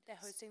system. They're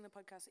hosting the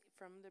podcast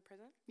from the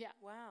prison? Yeah.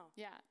 Wow.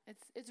 Yeah,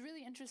 it's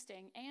really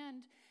interesting,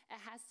 and it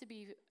has to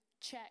be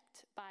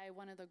checked by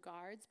one of the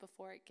guards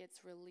before it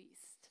gets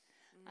released.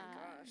 Oh my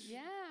gosh.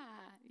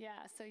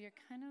 Yeah. So you're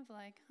kind of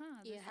like,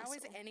 How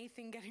is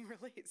anything getting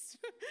released?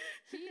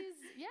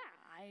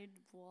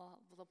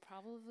 We'll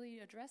probably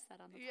address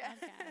that on the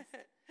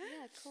podcast.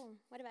 Yeah, cool.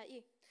 What about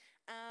you?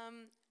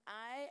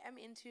 I am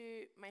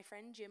into, my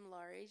friend Jim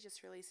Laurie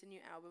just released a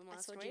new album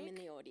last week. I saw Jim in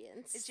the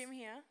audience. Is Jim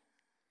here?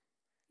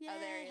 Yeah,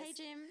 there he is. Hey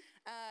Jim.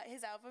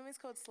 His album is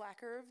called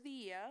Slacker of the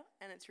Year,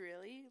 and it's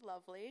really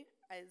lovely.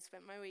 I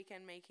spent my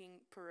weekend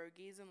making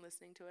pierogies and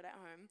listening to it at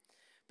home,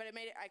 but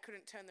I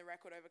couldn't turn the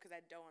record over because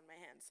I had dough on my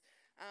hands.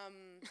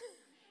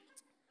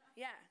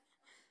 Yeah,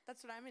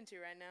 that's what I'm into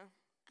right now.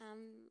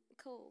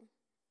 Cool.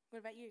 What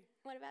about you?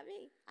 What about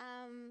me?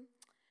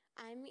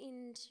 I'm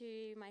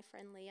into my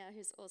friend Leah,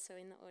 who's also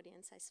in the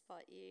audience. I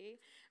spot you.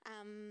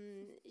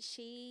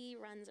 She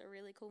runs a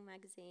really cool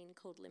magazine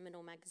called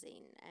Liminal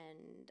Magazine,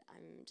 and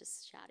I'm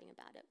just shouting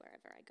about it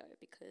wherever I go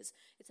because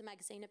it's a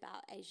magazine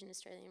about Asian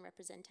Australian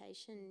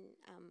representation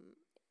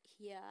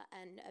here,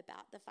 and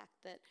about the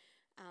fact that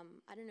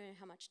I don't know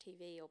how much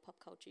TV or pop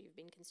culture you've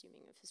been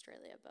consuming of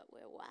Australia, but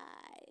we're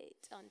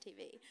white on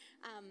TV.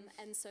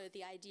 And so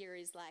the idea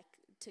is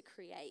to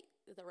create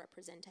the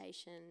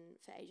representation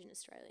for Asian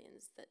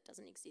Australians that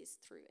doesn't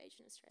exist through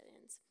Asian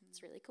Australians.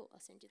 It's really cool.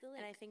 I'll send you the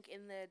link. And I think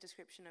in the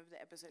description of the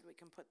episode we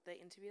can put the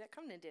interview that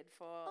Cumna did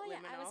for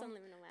yeah, Liminal. I was on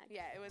Liminal Mag.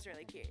 Yeah, it was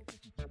really cute.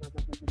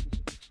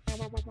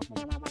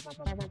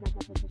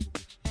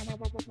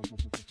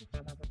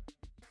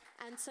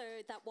 And so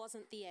that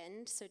wasn't the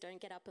end, so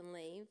don't get up and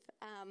leave,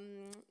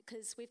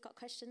 because we've got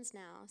questions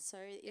now. So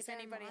if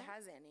anybody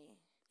has any.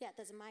 Yeah,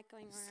 there's a mic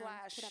going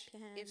around. / put up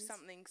your hands. If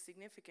something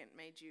significant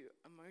made you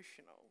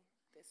emotional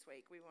this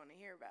week, we want to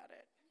hear about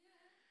it.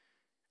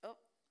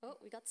 Oh,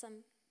 we got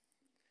some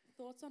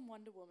Thoughts on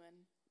Wonder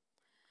Woman?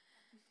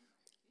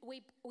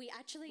 We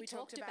actually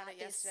talked about it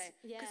this yesterday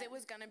because it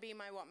was going to be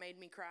my What Made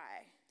Me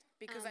Cry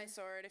because I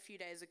saw it a few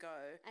days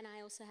ago. And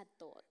I also had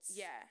thoughts.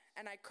 Yeah,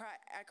 and I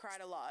cried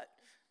a lot.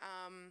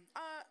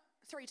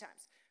 3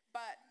 times.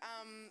 But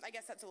I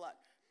guess that's a lot.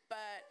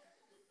 But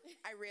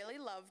I really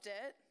loved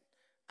it.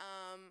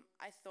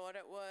 I thought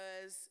it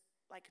was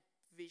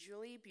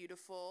visually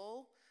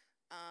beautiful.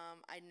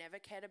 I never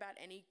cared about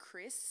any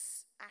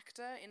Chris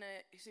actor in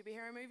a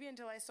superhero movie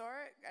until I saw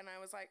it, and I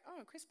was like,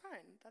 oh, Chris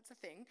Pine, that's a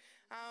thing.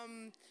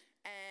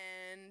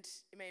 And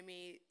it made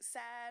me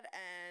sad,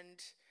 and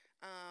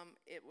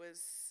it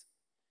was,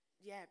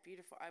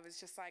 beautiful. I was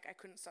just I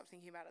couldn't stop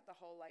thinking about it the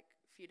whole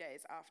few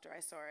days after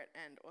I saw it,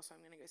 and also I'm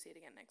going to go see it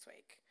again next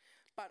week.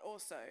 But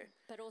also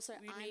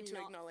we need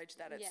to acknowledge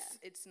that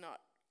it's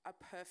not a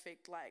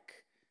perfect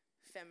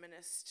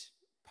feminist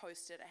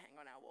poster to hang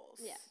on our walls.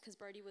 Yeah, because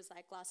Brody was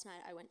last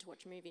night I went to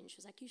watch a movie and she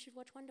was like, you should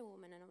watch Wonder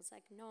Woman. And I was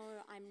like,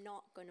 no, I'm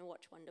not going to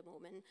watch Wonder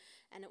Woman.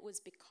 And it was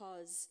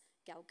because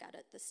Gal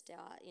Gadot, the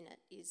star in it,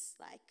 is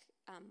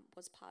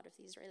was part of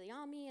the Israeli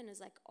army and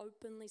has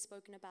openly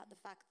spoken about the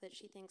fact that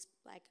she thinks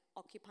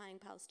occupying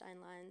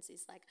Palestine lands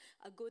is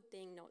a good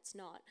thing. No, it's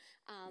not.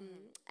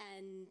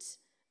 And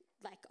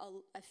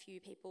a few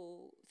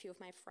of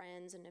my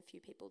friends and a few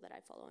people that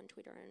I follow on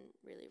Twitter and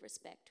really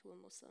respect who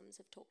are Muslims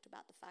have talked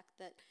about the fact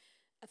that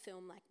a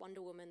film like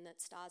Wonder Woman that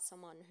stars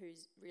someone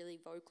who's really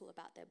vocal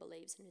about their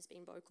beliefs and has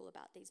been vocal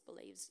about these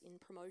beliefs in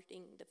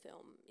promoting the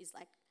film is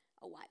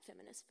a white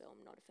feminist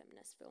film, not a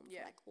feminist film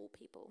for all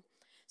people.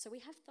 So we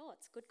have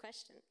thoughts. Good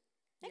question.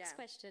 Next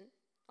question.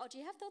 Oh,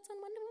 do you have thoughts on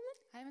Wonder Woman?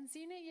 I haven't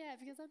seen it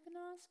yet because I've been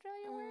in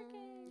Australia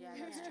working. Yeah,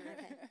 that's true.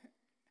 Okay.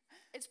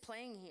 It's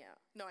playing here.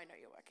 No, I know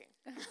you're working.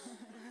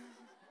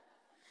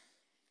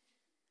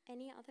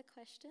 Any other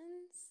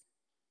questions?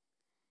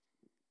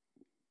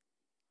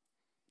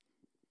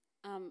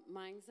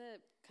 Mine's a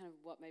kind of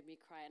what made me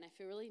cry, and I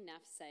feel really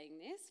naff saying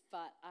this,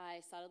 but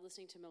I started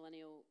listening to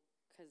Millennial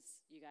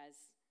because you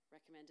guys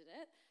recommended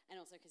it,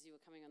 and also because you were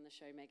coming on the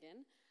show,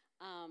 Megan.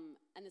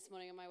 And this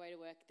morning on my way to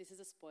work, this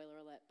is a spoiler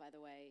alert, by the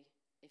way,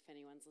 if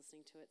anyone's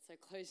listening to it, so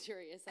close your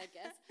ears, I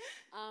guess.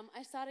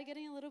 I started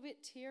getting a little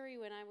bit teary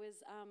when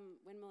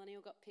when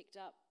Millennial got picked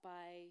up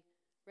by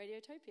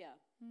Radiotopia.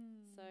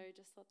 So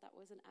just thought that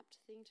was an apt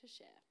thing to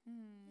share.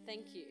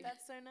 Thank you.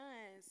 That's so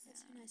nice.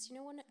 That's so nice. Do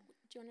you want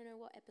to know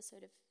what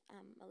episode of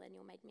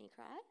Millennial made me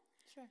cry?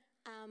 Sure.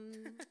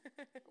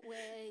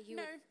 Where you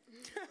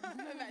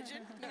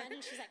Imagine.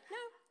 Imagine she's like,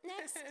 no,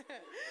 next.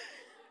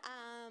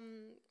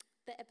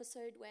 the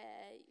episode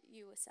where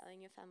you were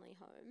selling your family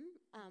home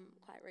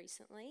quite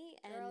recently.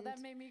 And Girl, that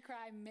made me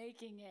cry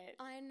making it.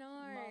 I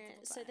know.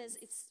 multiple So times.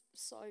 it's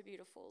so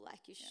beautiful.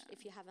 Like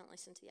if you haven't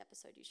listened to the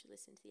episode, you should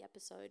listen to the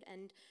episode.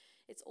 And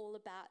it's all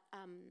about,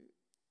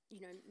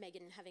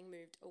 Megan having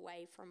moved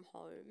away from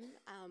home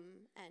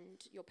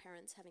and your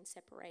parents having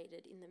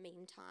separated in the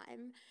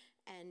meantime,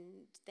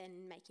 and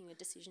then making a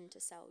decision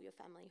to sell your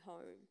family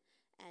home.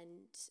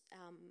 And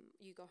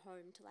you go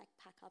home to like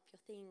pack up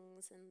your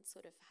things and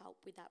sort of help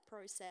with that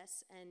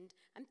process. And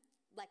I'm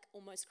like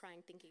almost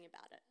crying thinking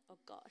about it. Oh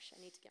gosh,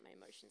 I need to get my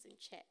emotions in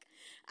check.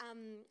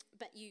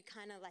 But you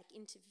kind of like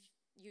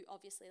you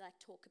obviously like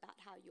talk about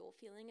how you're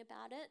feeling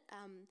about it,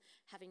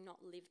 having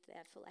not lived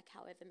there for like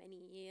however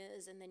many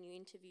years. And then you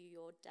interview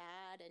your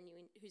dad, and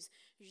who's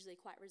usually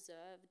quite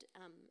reserved,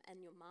 and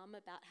your mum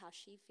about how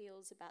she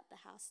feels about the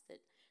house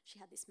that she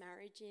had this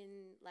marriage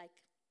in,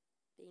 like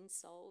being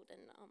sold.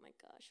 And oh my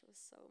gosh, it was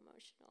so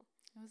emotional.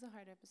 It was a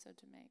hard episode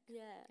to make.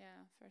 Yeah.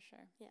 Yeah, for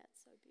sure. Yeah,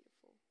 it's so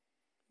beautiful.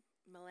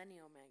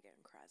 Millennial Megan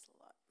cries a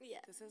lot.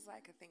 Yeah. This is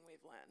like a thing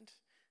we've learned.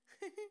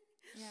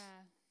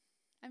 Yeah.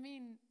 I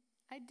mean,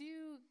 I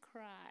do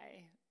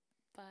cry,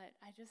 but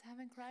I just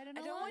haven't cried in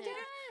a I don't long want you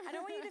time. to, I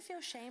don't want you to feel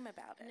shame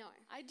about it. No.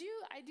 I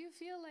do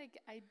feel like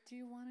I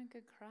do want a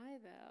good cry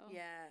though.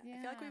 Yeah. I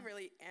feel like we've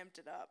really amped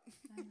it up.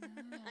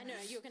 I know,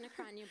 you're going to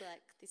cry and you'll be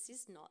like, this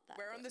is not that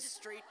We're on good. the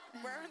street.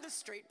 We're on the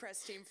street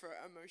press team for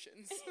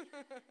emotions.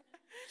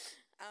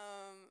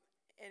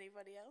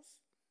 Anybody else?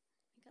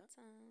 We got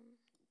some.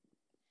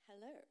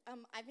 Hello.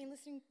 I've been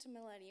listening to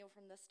Millennial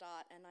from the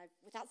start, and I've,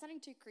 without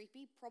sounding too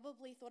creepy,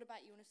 probably thought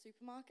about you in a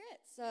supermarket.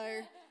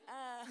 So,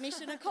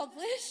 mission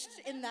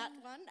accomplished in that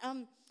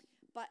one.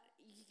 But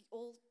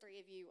all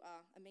three of you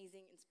are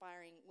amazing,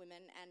 inspiring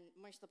women, and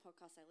most of the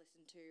podcasts I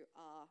listen to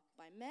are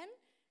by men,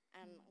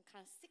 and I'm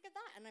kind of sick of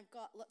that. And I've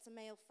got lots of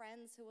male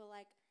friends who are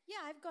like,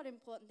 yeah, I've got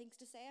important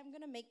things to say. I'm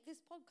going to make this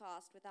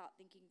podcast without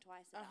thinking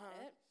twice about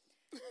it.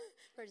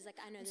 Brody's like,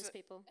 I know those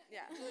people.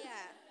 Yeah.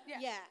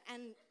 Yeah.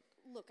 And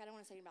look, I don't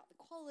want to say about the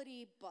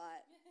quality,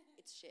 but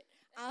it's shit.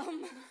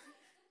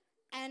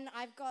 And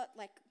I've got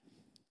like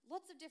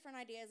lots of different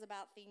ideas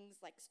about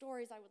things, like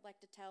stories I would like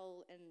to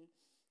tell and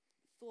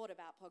thought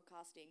about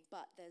podcasting,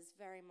 but there's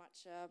very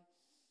much a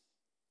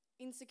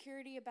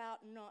insecurity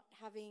about not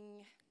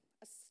having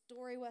a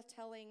story worth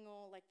telling,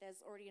 or like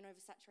there's already an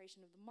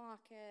oversaturation of the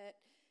market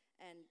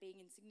and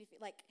being insignificant.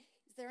 Like,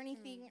 is there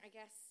anything, I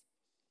guess,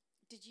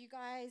 did you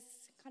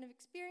guys kind of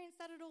experience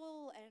that at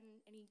all,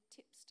 and any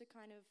tips to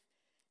kind of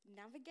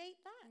navigate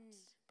that?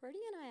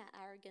 Brody and I are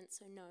arrogant,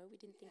 so no, we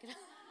didn't think of it.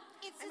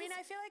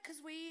 I feel like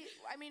because we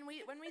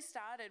when we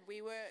started,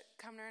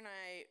 Kamna and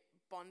I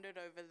bonded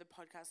over the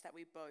podcast that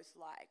we both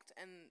liked,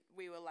 and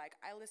we were like,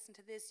 I listened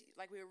to this,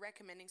 like we were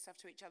recommending stuff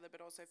to each other,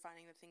 but also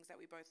finding the things that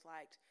we both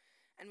liked,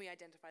 and we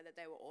identified that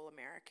they were all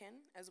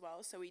American as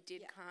well. So we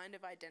did kind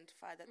of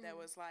identify that there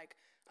was like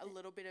a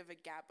little bit of a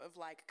gap of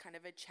like kind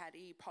of a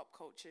chatty pop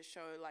culture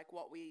show, like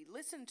what we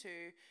listened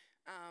to,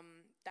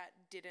 that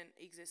didn't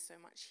exist so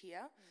much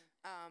here.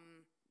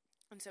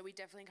 And so we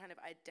definitely kind of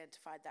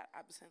identified that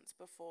absence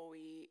before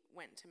we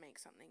went to make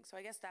something. So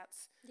I guess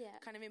that's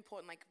kind of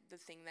important, like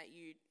the thing that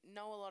you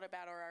know a lot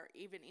about or are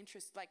even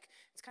interested. Like,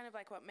 it's kind of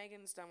like what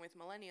Megan's done with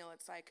Millennial.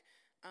 It's like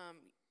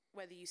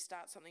whether you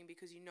start something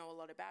because you know a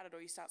lot about it, or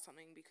you start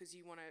something because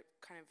you want to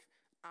kind of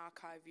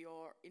archive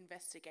your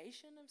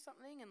investigation of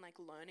something and like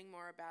learning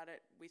more about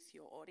it with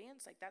your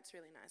audience. Like, that's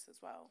really nice as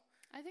well.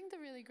 I think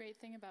the really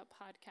great thing about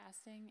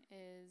podcasting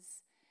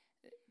is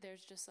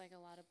there's just like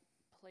a lot of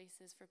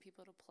places for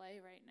people to play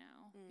right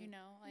now. You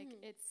know, like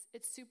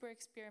it's super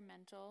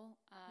experimental,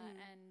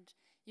 and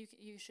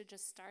you should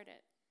just start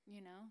it.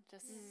 You know,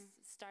 just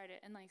start it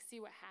and like see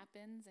what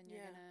happens, and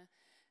you're gonna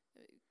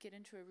get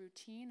into a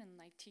routine and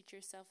like teach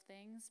yourself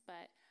things.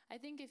 But I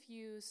think if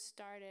you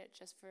start it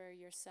just for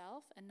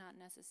yourself and not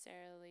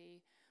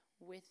necessarily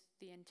with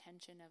the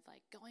intention of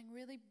like going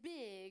really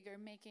big or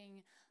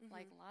making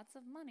like lots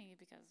of money,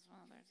 because there's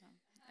some.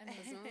 I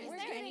mean, we're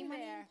getting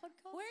there.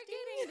 We're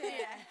getting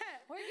there.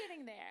 We're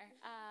getting there.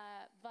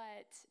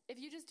 But if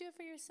you just do it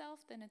for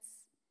yourself, then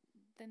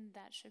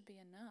that should be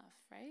enough,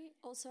 right?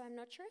 Also, I'm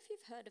not sure if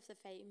you've heard of the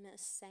famous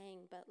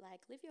saying, but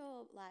like, live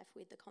your life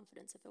with the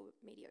confidence of a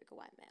mediocre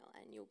white male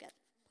and you'll get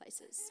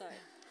places. So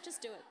just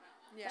do it.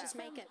 Yeah. Just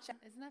make it.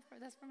 Isn't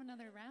that's from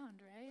another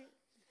round, right?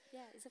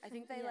 Yeah, is it I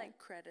think they like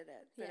credit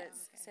it, but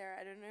it's Okay. Sarah.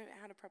 I don't know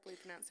how to properly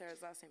pronounce Sarah's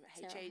last name, but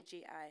Sarah.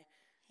 Hagi.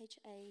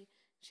 H-A...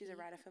 She's a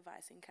writer for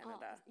Vice in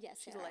Canada. yes,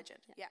 She's Sarah. a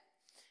legend. Yeah.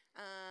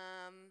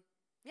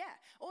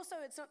 Also,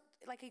 it's not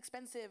like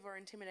expensive or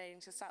intimidating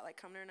to start. Like,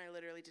 Kamna and I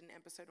literally did an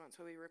episode once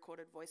where we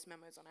recorded voice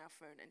memos on our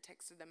phone and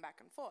texted them back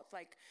and forth.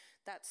 Like,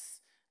 that's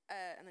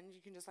and then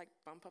you can just like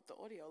bump up the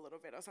audio a little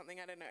bit or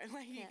something. I don't know.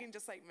 Like, you can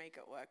just like make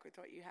it work with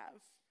what you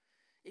have,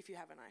 if you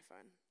have an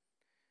iPhone.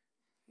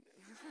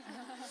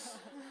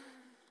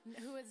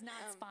 Who is not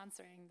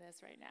sponsoring this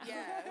right now?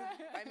 Yeah.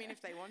 I mean,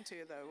 if they want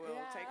to, though, we'll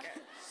take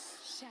it.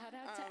 Shout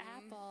out to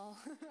Apple.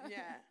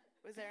 Yeah.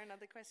 Was there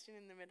another question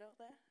in the middle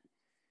there?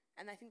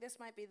 And I think this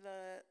might be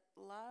the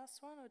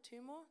last one or two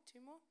more.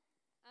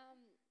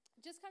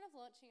 Just kind of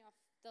launching off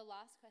the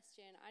last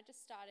question, I just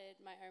started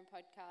my own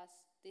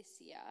podcast this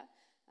year,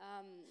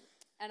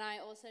 and I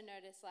also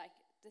noticed like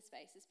the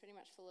space is pretty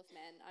much full of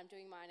men. I'm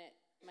doing mine at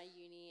my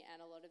uni,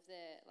 and a lot of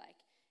the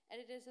like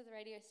editors of the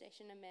radio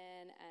station are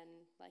men,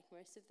 and like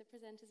most of the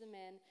presenters are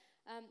men.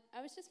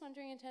 I was just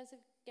wondering, in terms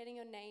of getting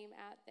your name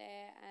out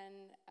there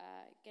and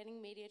getting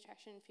media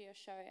traction for your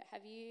show,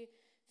 have you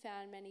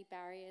found many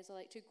barriers or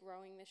like to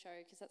growing the show?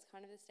 Because that's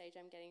kind of the stage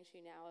I'm getting to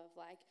now of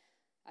like,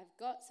 I've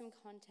got some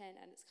content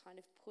and it's kind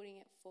of putting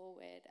it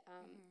forward.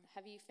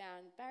 Have you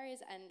found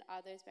barriers, and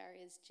are those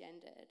barriers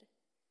gendered?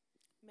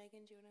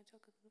 Megan, do you want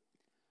to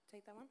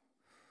take that one?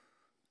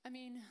 I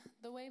mean,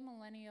 the way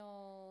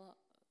Millennial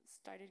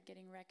started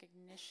getting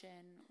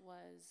recognition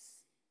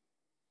was,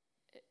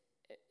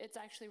 it's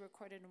actually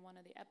recorded in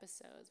one of the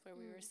episodes where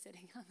we were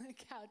sitting on the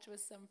couch with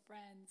some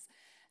friends,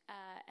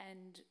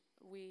 and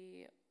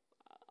we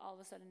all of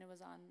a sudden it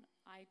was on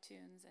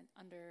iTunes and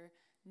under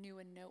new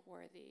and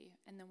noteworthy,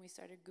 and then we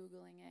started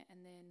Googling it,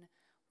 and then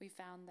we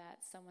found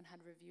that someone had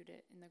reviewed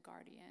it in The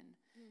Guardian.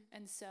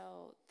 And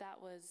so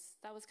that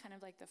was kind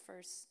of like the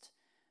first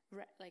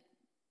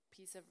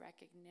piece of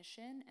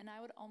recognition. And I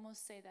would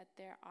almost say that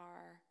there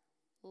are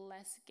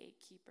less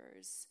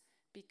gatekeepers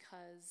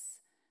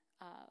because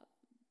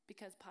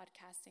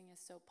podcasting is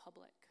so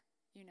public,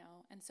 you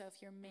know. And so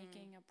if you're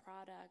making a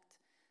product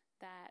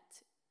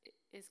that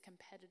is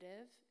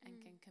competitive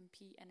and can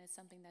compete and is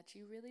something that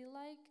you really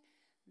like,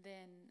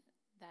 then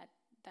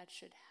that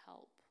should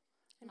help.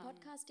 And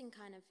podcasting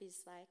kind of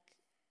is like,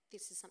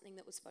 this is something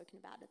that was spoken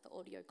about at the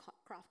Audio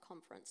Craft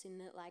conference, in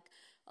that like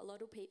a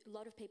lot of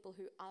people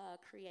who are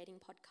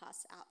creating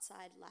podcasts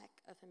outside like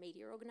of a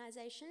media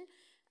organisation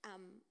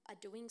are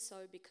doing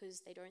so because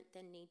they don't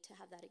then need to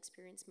have that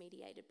experience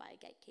mediated by a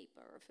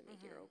gatekeeper of a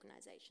media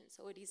organisation.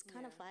 So it is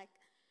kind of like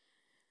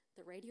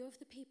the radio of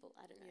the people.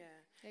 I don't know.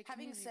 Yeah.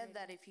 Having said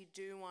that, if you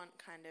do want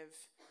kind of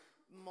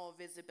more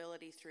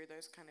visibility through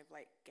those kind of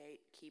like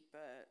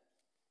gatekeeper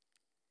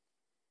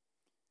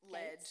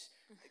led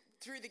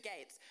through the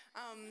gates,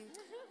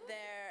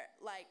 they're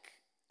like,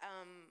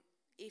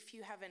 if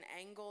you have an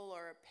angle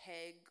or a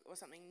peg or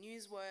something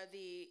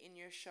newsworthy in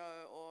your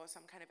show, or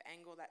some kind of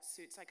angle that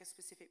suits like a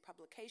specific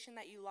publication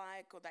that you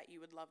like or that you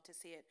would love to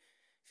see it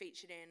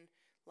featured in,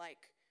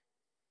 like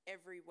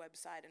every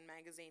website and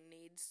magazine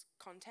needs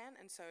content.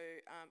 And so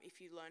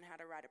if you learn how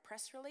to write a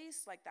press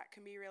release, like that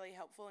can be really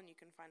helpful, and you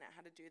can find out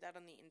how to do that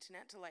on the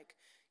internet to like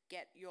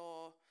get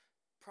your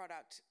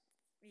product.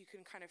 You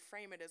can kind of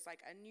frame it as like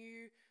a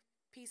new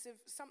piece of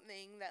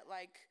something that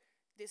like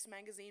this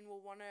magazine will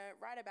want to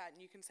write about,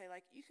 and you can say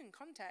like, you can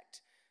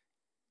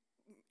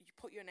you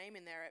put your name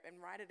in there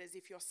and write it as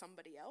if you're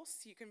somebody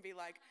else. You can be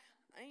like,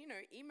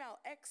 email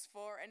X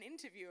for an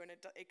interview, and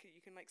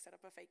you can like set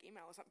up a fake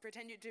email or something,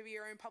 pretend you to be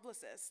your own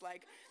publicist,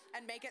 like,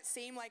 and make it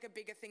seem like a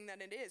bigger thing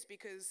than it is,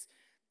 because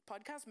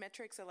podcast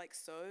metrics are like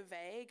so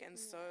vague and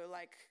so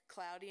like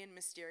cloudy and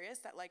mysterious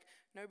that like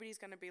nobody's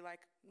going to be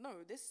like,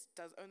 no, this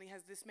only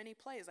has this many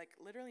plays. Like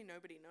literally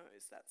nobody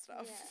knows that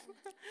stuff.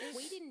 Yeah.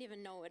 We didn't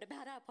even know it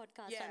about our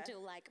podcast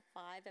until like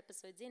 5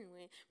 episodes in.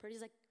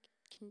 Brody's like,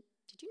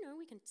 did you know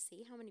we can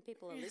see how many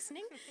people are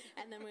listening?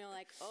 And then we were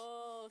like,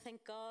 oh,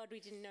 thank God we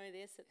didn't know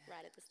this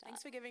right at the start.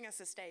 Thanks for giving us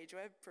a stage.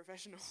 We're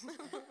professionals.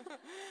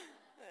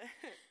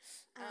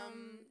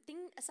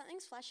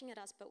 Something's flashing at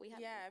us, but we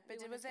haven't. Yeah, but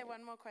was there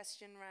one more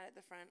question right at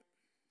the front?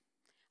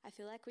 I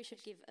feel like we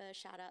should give a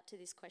shout out to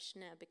this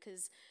questioner,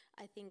 because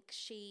I think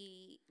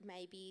she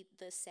may be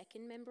the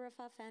second member of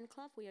our fan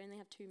club. We only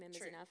have 2 members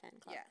in our fan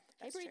club. Yeah,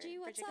 hey,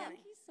 Bridgie, what's up?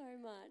 Thank you so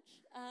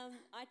much.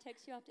 I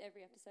text you after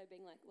every episode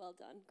being like, well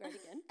done, great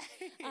again.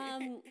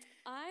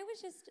 I was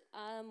just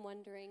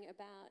wondering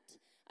about,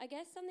 I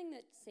guess something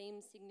that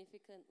seems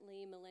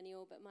significantly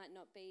millennial but might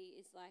not be,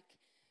 is like,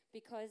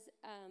 because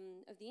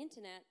of the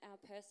internet, our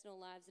personal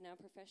lives and our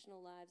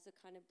professional lives are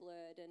kind of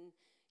blurred, and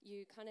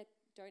you kind of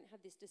don't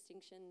have this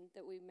distinction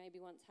that we maybe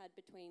once had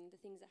between the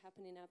things that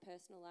happen in our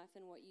personal life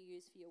and what you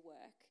use for your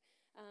work.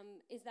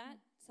 Is that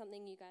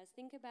something you guys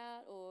think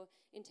about, or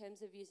in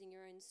terms of using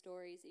your own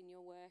stories in your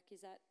work,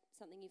 is that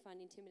something you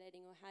find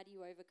intimidating, or how do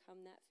you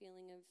overcome that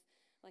feeling of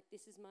like,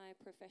 this is my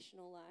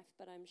professional life,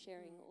 but I'm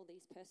sharing all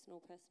these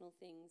personal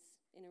things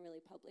in a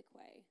really public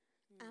way?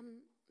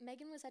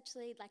 Megan was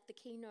actually, like, the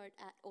keynote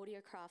at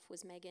Audiocraft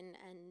was Megan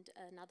and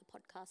another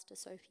podcaster,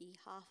 Sophie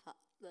Harper,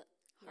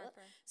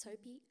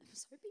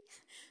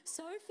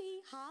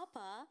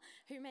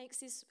 who makes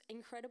this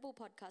incredible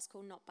podcast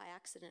called Not by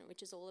Accident,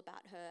 which is all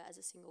about her as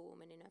a single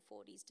woman in her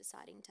 40s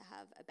deciding to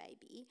have a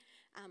baby.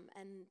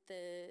 And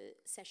the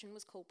session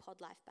was called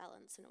Pod Life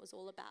Balance, and it was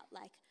all about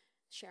like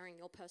sharing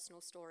your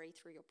personal story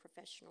through your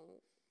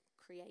professional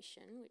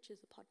creation, which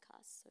is a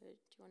podcast. So do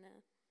you want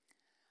to...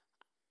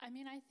 I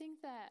mean, I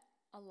think that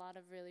a lot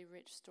of really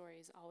rich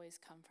stories always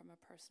come from a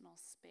personal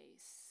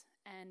space.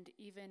 And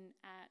even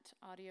at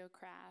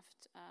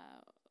Audiocraft,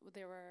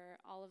 there were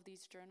all of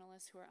these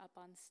journalists who were up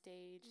on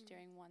stage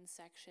during one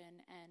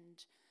section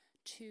and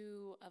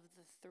 2 of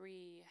the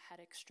 3 had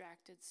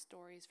extracted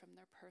stories from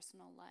their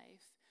personal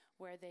life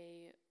where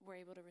they were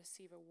able to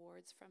receive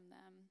awards from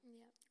them.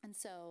 Yep. And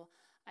so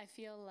I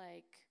feel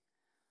like,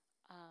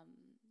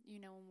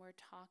 when we're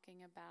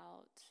talking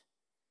about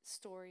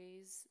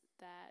stories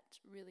that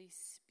really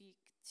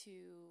speak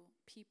to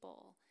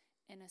people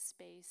in a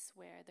space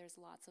where there's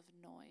lots of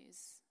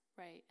noise,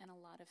 right, and a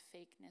lot of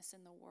fakeness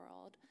in the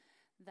world,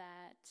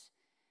 that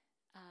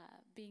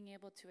being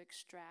able to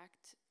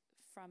extract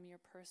from your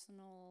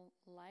personal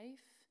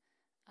life,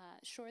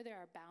 sure, there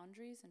are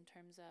boundaries in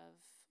terms of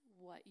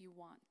what you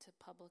want to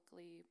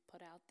publicly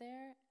put out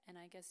there, and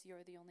I guess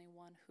you're the only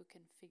one who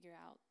can figure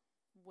out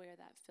where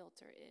that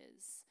filter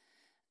is.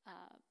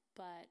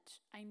 But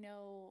I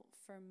know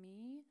for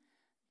me,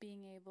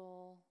 being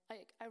able,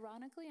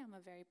 ironically, I'm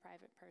a very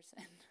private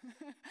person,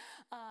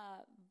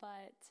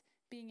 but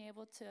being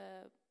able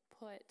to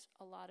put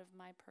a lot of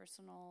my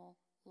personal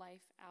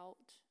life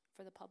out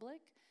for the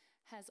public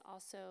has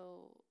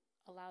also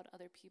allowed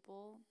other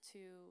people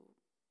to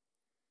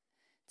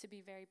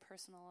be very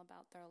personal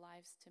about their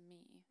lives to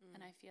me.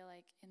 And I feel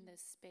like in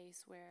this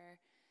space where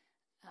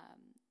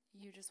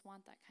you just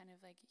want that kind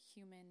of like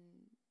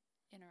human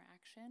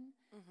interaction,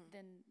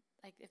 then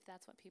like if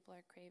that's what people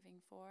are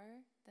craving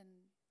for, then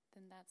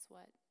that's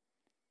what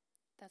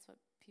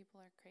people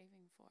are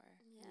craving for.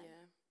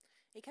 Yeah.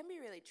 It can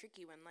be really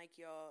tricky when like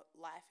your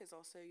life is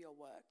also your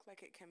work.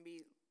 Like it can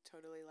be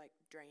totally like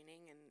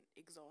draining and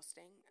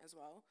exhausting as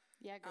well.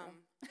 Yeah, girl.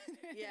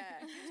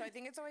 Yeah. So I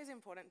think it's always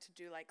important to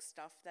do like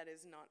stuff that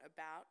is not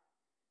about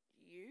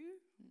you,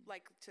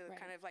 like to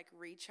kind of like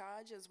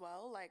recharge as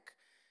well. Like,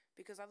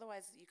 because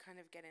otherwise you kind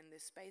of get in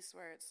this space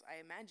where it's, I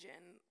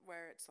imagine,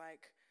 where it's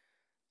like,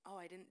 oh,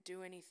 I didn't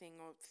do anything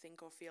or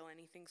think or feel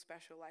anything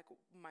special. Like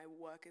my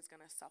work is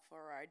going to suffer,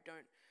 or I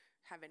don't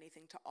have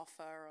anything to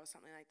offer or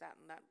something like that.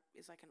 And that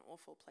is like an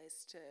awful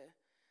place to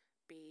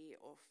be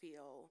or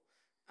feel.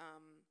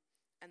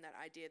 And that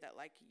idea that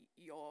like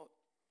your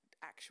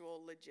actual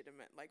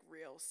legitimate like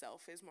real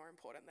self is more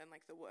important than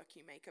like the work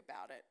you make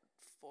about it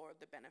for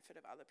the benefit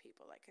of other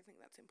people. Like I think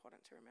that's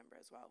important to remember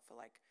as well for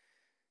like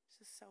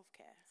just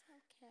self-care.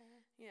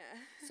 Self-care. Yeah.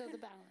 So the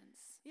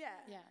balance. Yeah.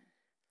 Yeah.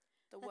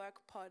 The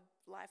work pod,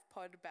 life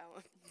pod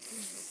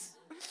balance.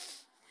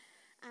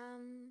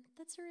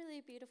 That's a really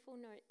beautiful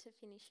note to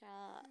finish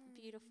our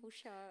beautiful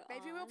show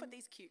Maybe on. we'll put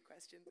these cute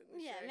questions in the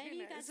show. Yeah, maybe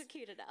Who you guys knows? are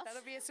cute enough.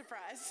 That'll be a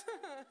surprise.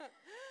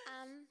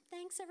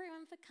 Thanks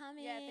everyone for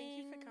coming. Yeah, thank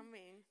you for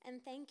coming.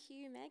 And thank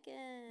you,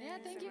 Megan. Yeah,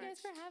 thank so you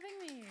guys much. for having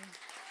me. I'm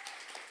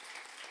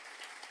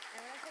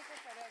going to take a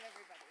photo of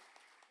everybody.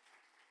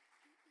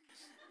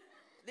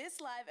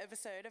 This live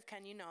episode of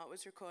Can You Not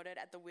was recorded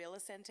at the Wheeler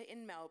Centre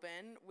in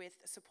Melbourne with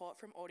support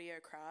from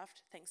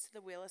Audiocraft. Thanks to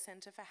the Wheeler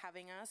Centre for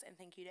having us, and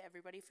thank you to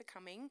everybody for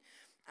coming.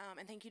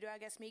 And thank you to our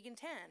guest, Megan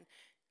Tan.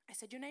 I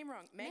said your name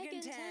wrong.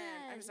 Megan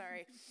Tan. I'm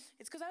sorry.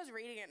 It's because I was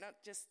reading it,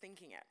 not just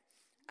thinking it.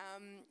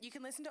 You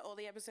can listen to all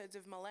the episodes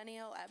of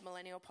Millennial at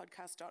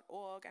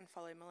millennialpodcast.org and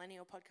follow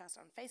Millennial Podcast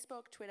on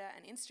Facebook, Twitter,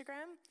 and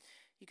Instagram.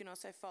 You can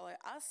also follow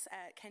us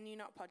at Can You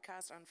Not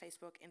Podcast on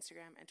Facebook,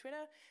 Instagram, and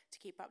Twitter to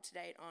keep up to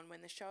date on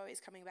when the show is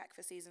coming back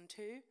for season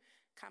 2.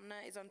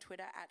 Kamna is on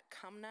Twitter at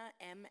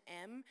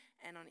KamnaMM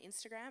and on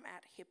Instagram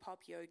at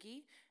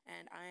HipHopYogi,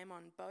 and I am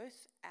on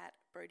both at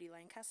Brody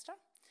Lancaster.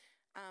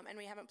 And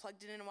we haven't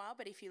plugged it in a while,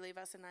 but if you leave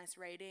us a nice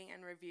rating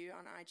and review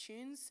on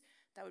iTunes,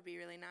 that would be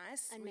really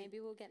nice. And maybe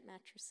we'll get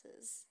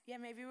mattresses. Yeah,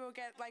 maybe we'll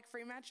get like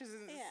free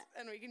mattresses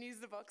and we can use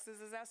the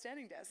boxes as our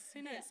standing desks.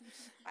 Who knows?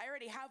 I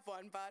already have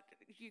one, but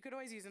you could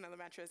always use another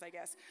mattress, I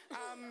guess.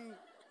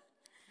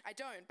 I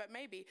don't, but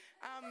maybe.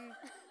 And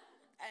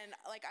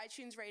like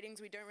iTunes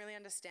ratings, we don't really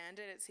understand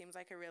it. It seems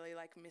like a really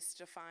like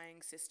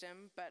mystifying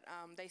system, but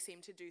they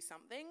seem to do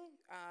something,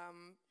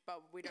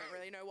 but we don't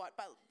really know what.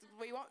 But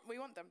we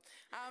want them.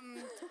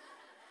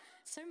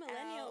 So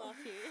millennial of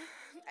you.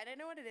 I don't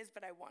know what it is,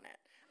 but I want it.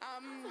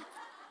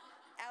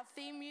 Our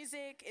theme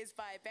music is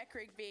by Beck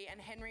Rigby and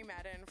Henry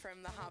Madden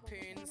from The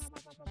Harpoons.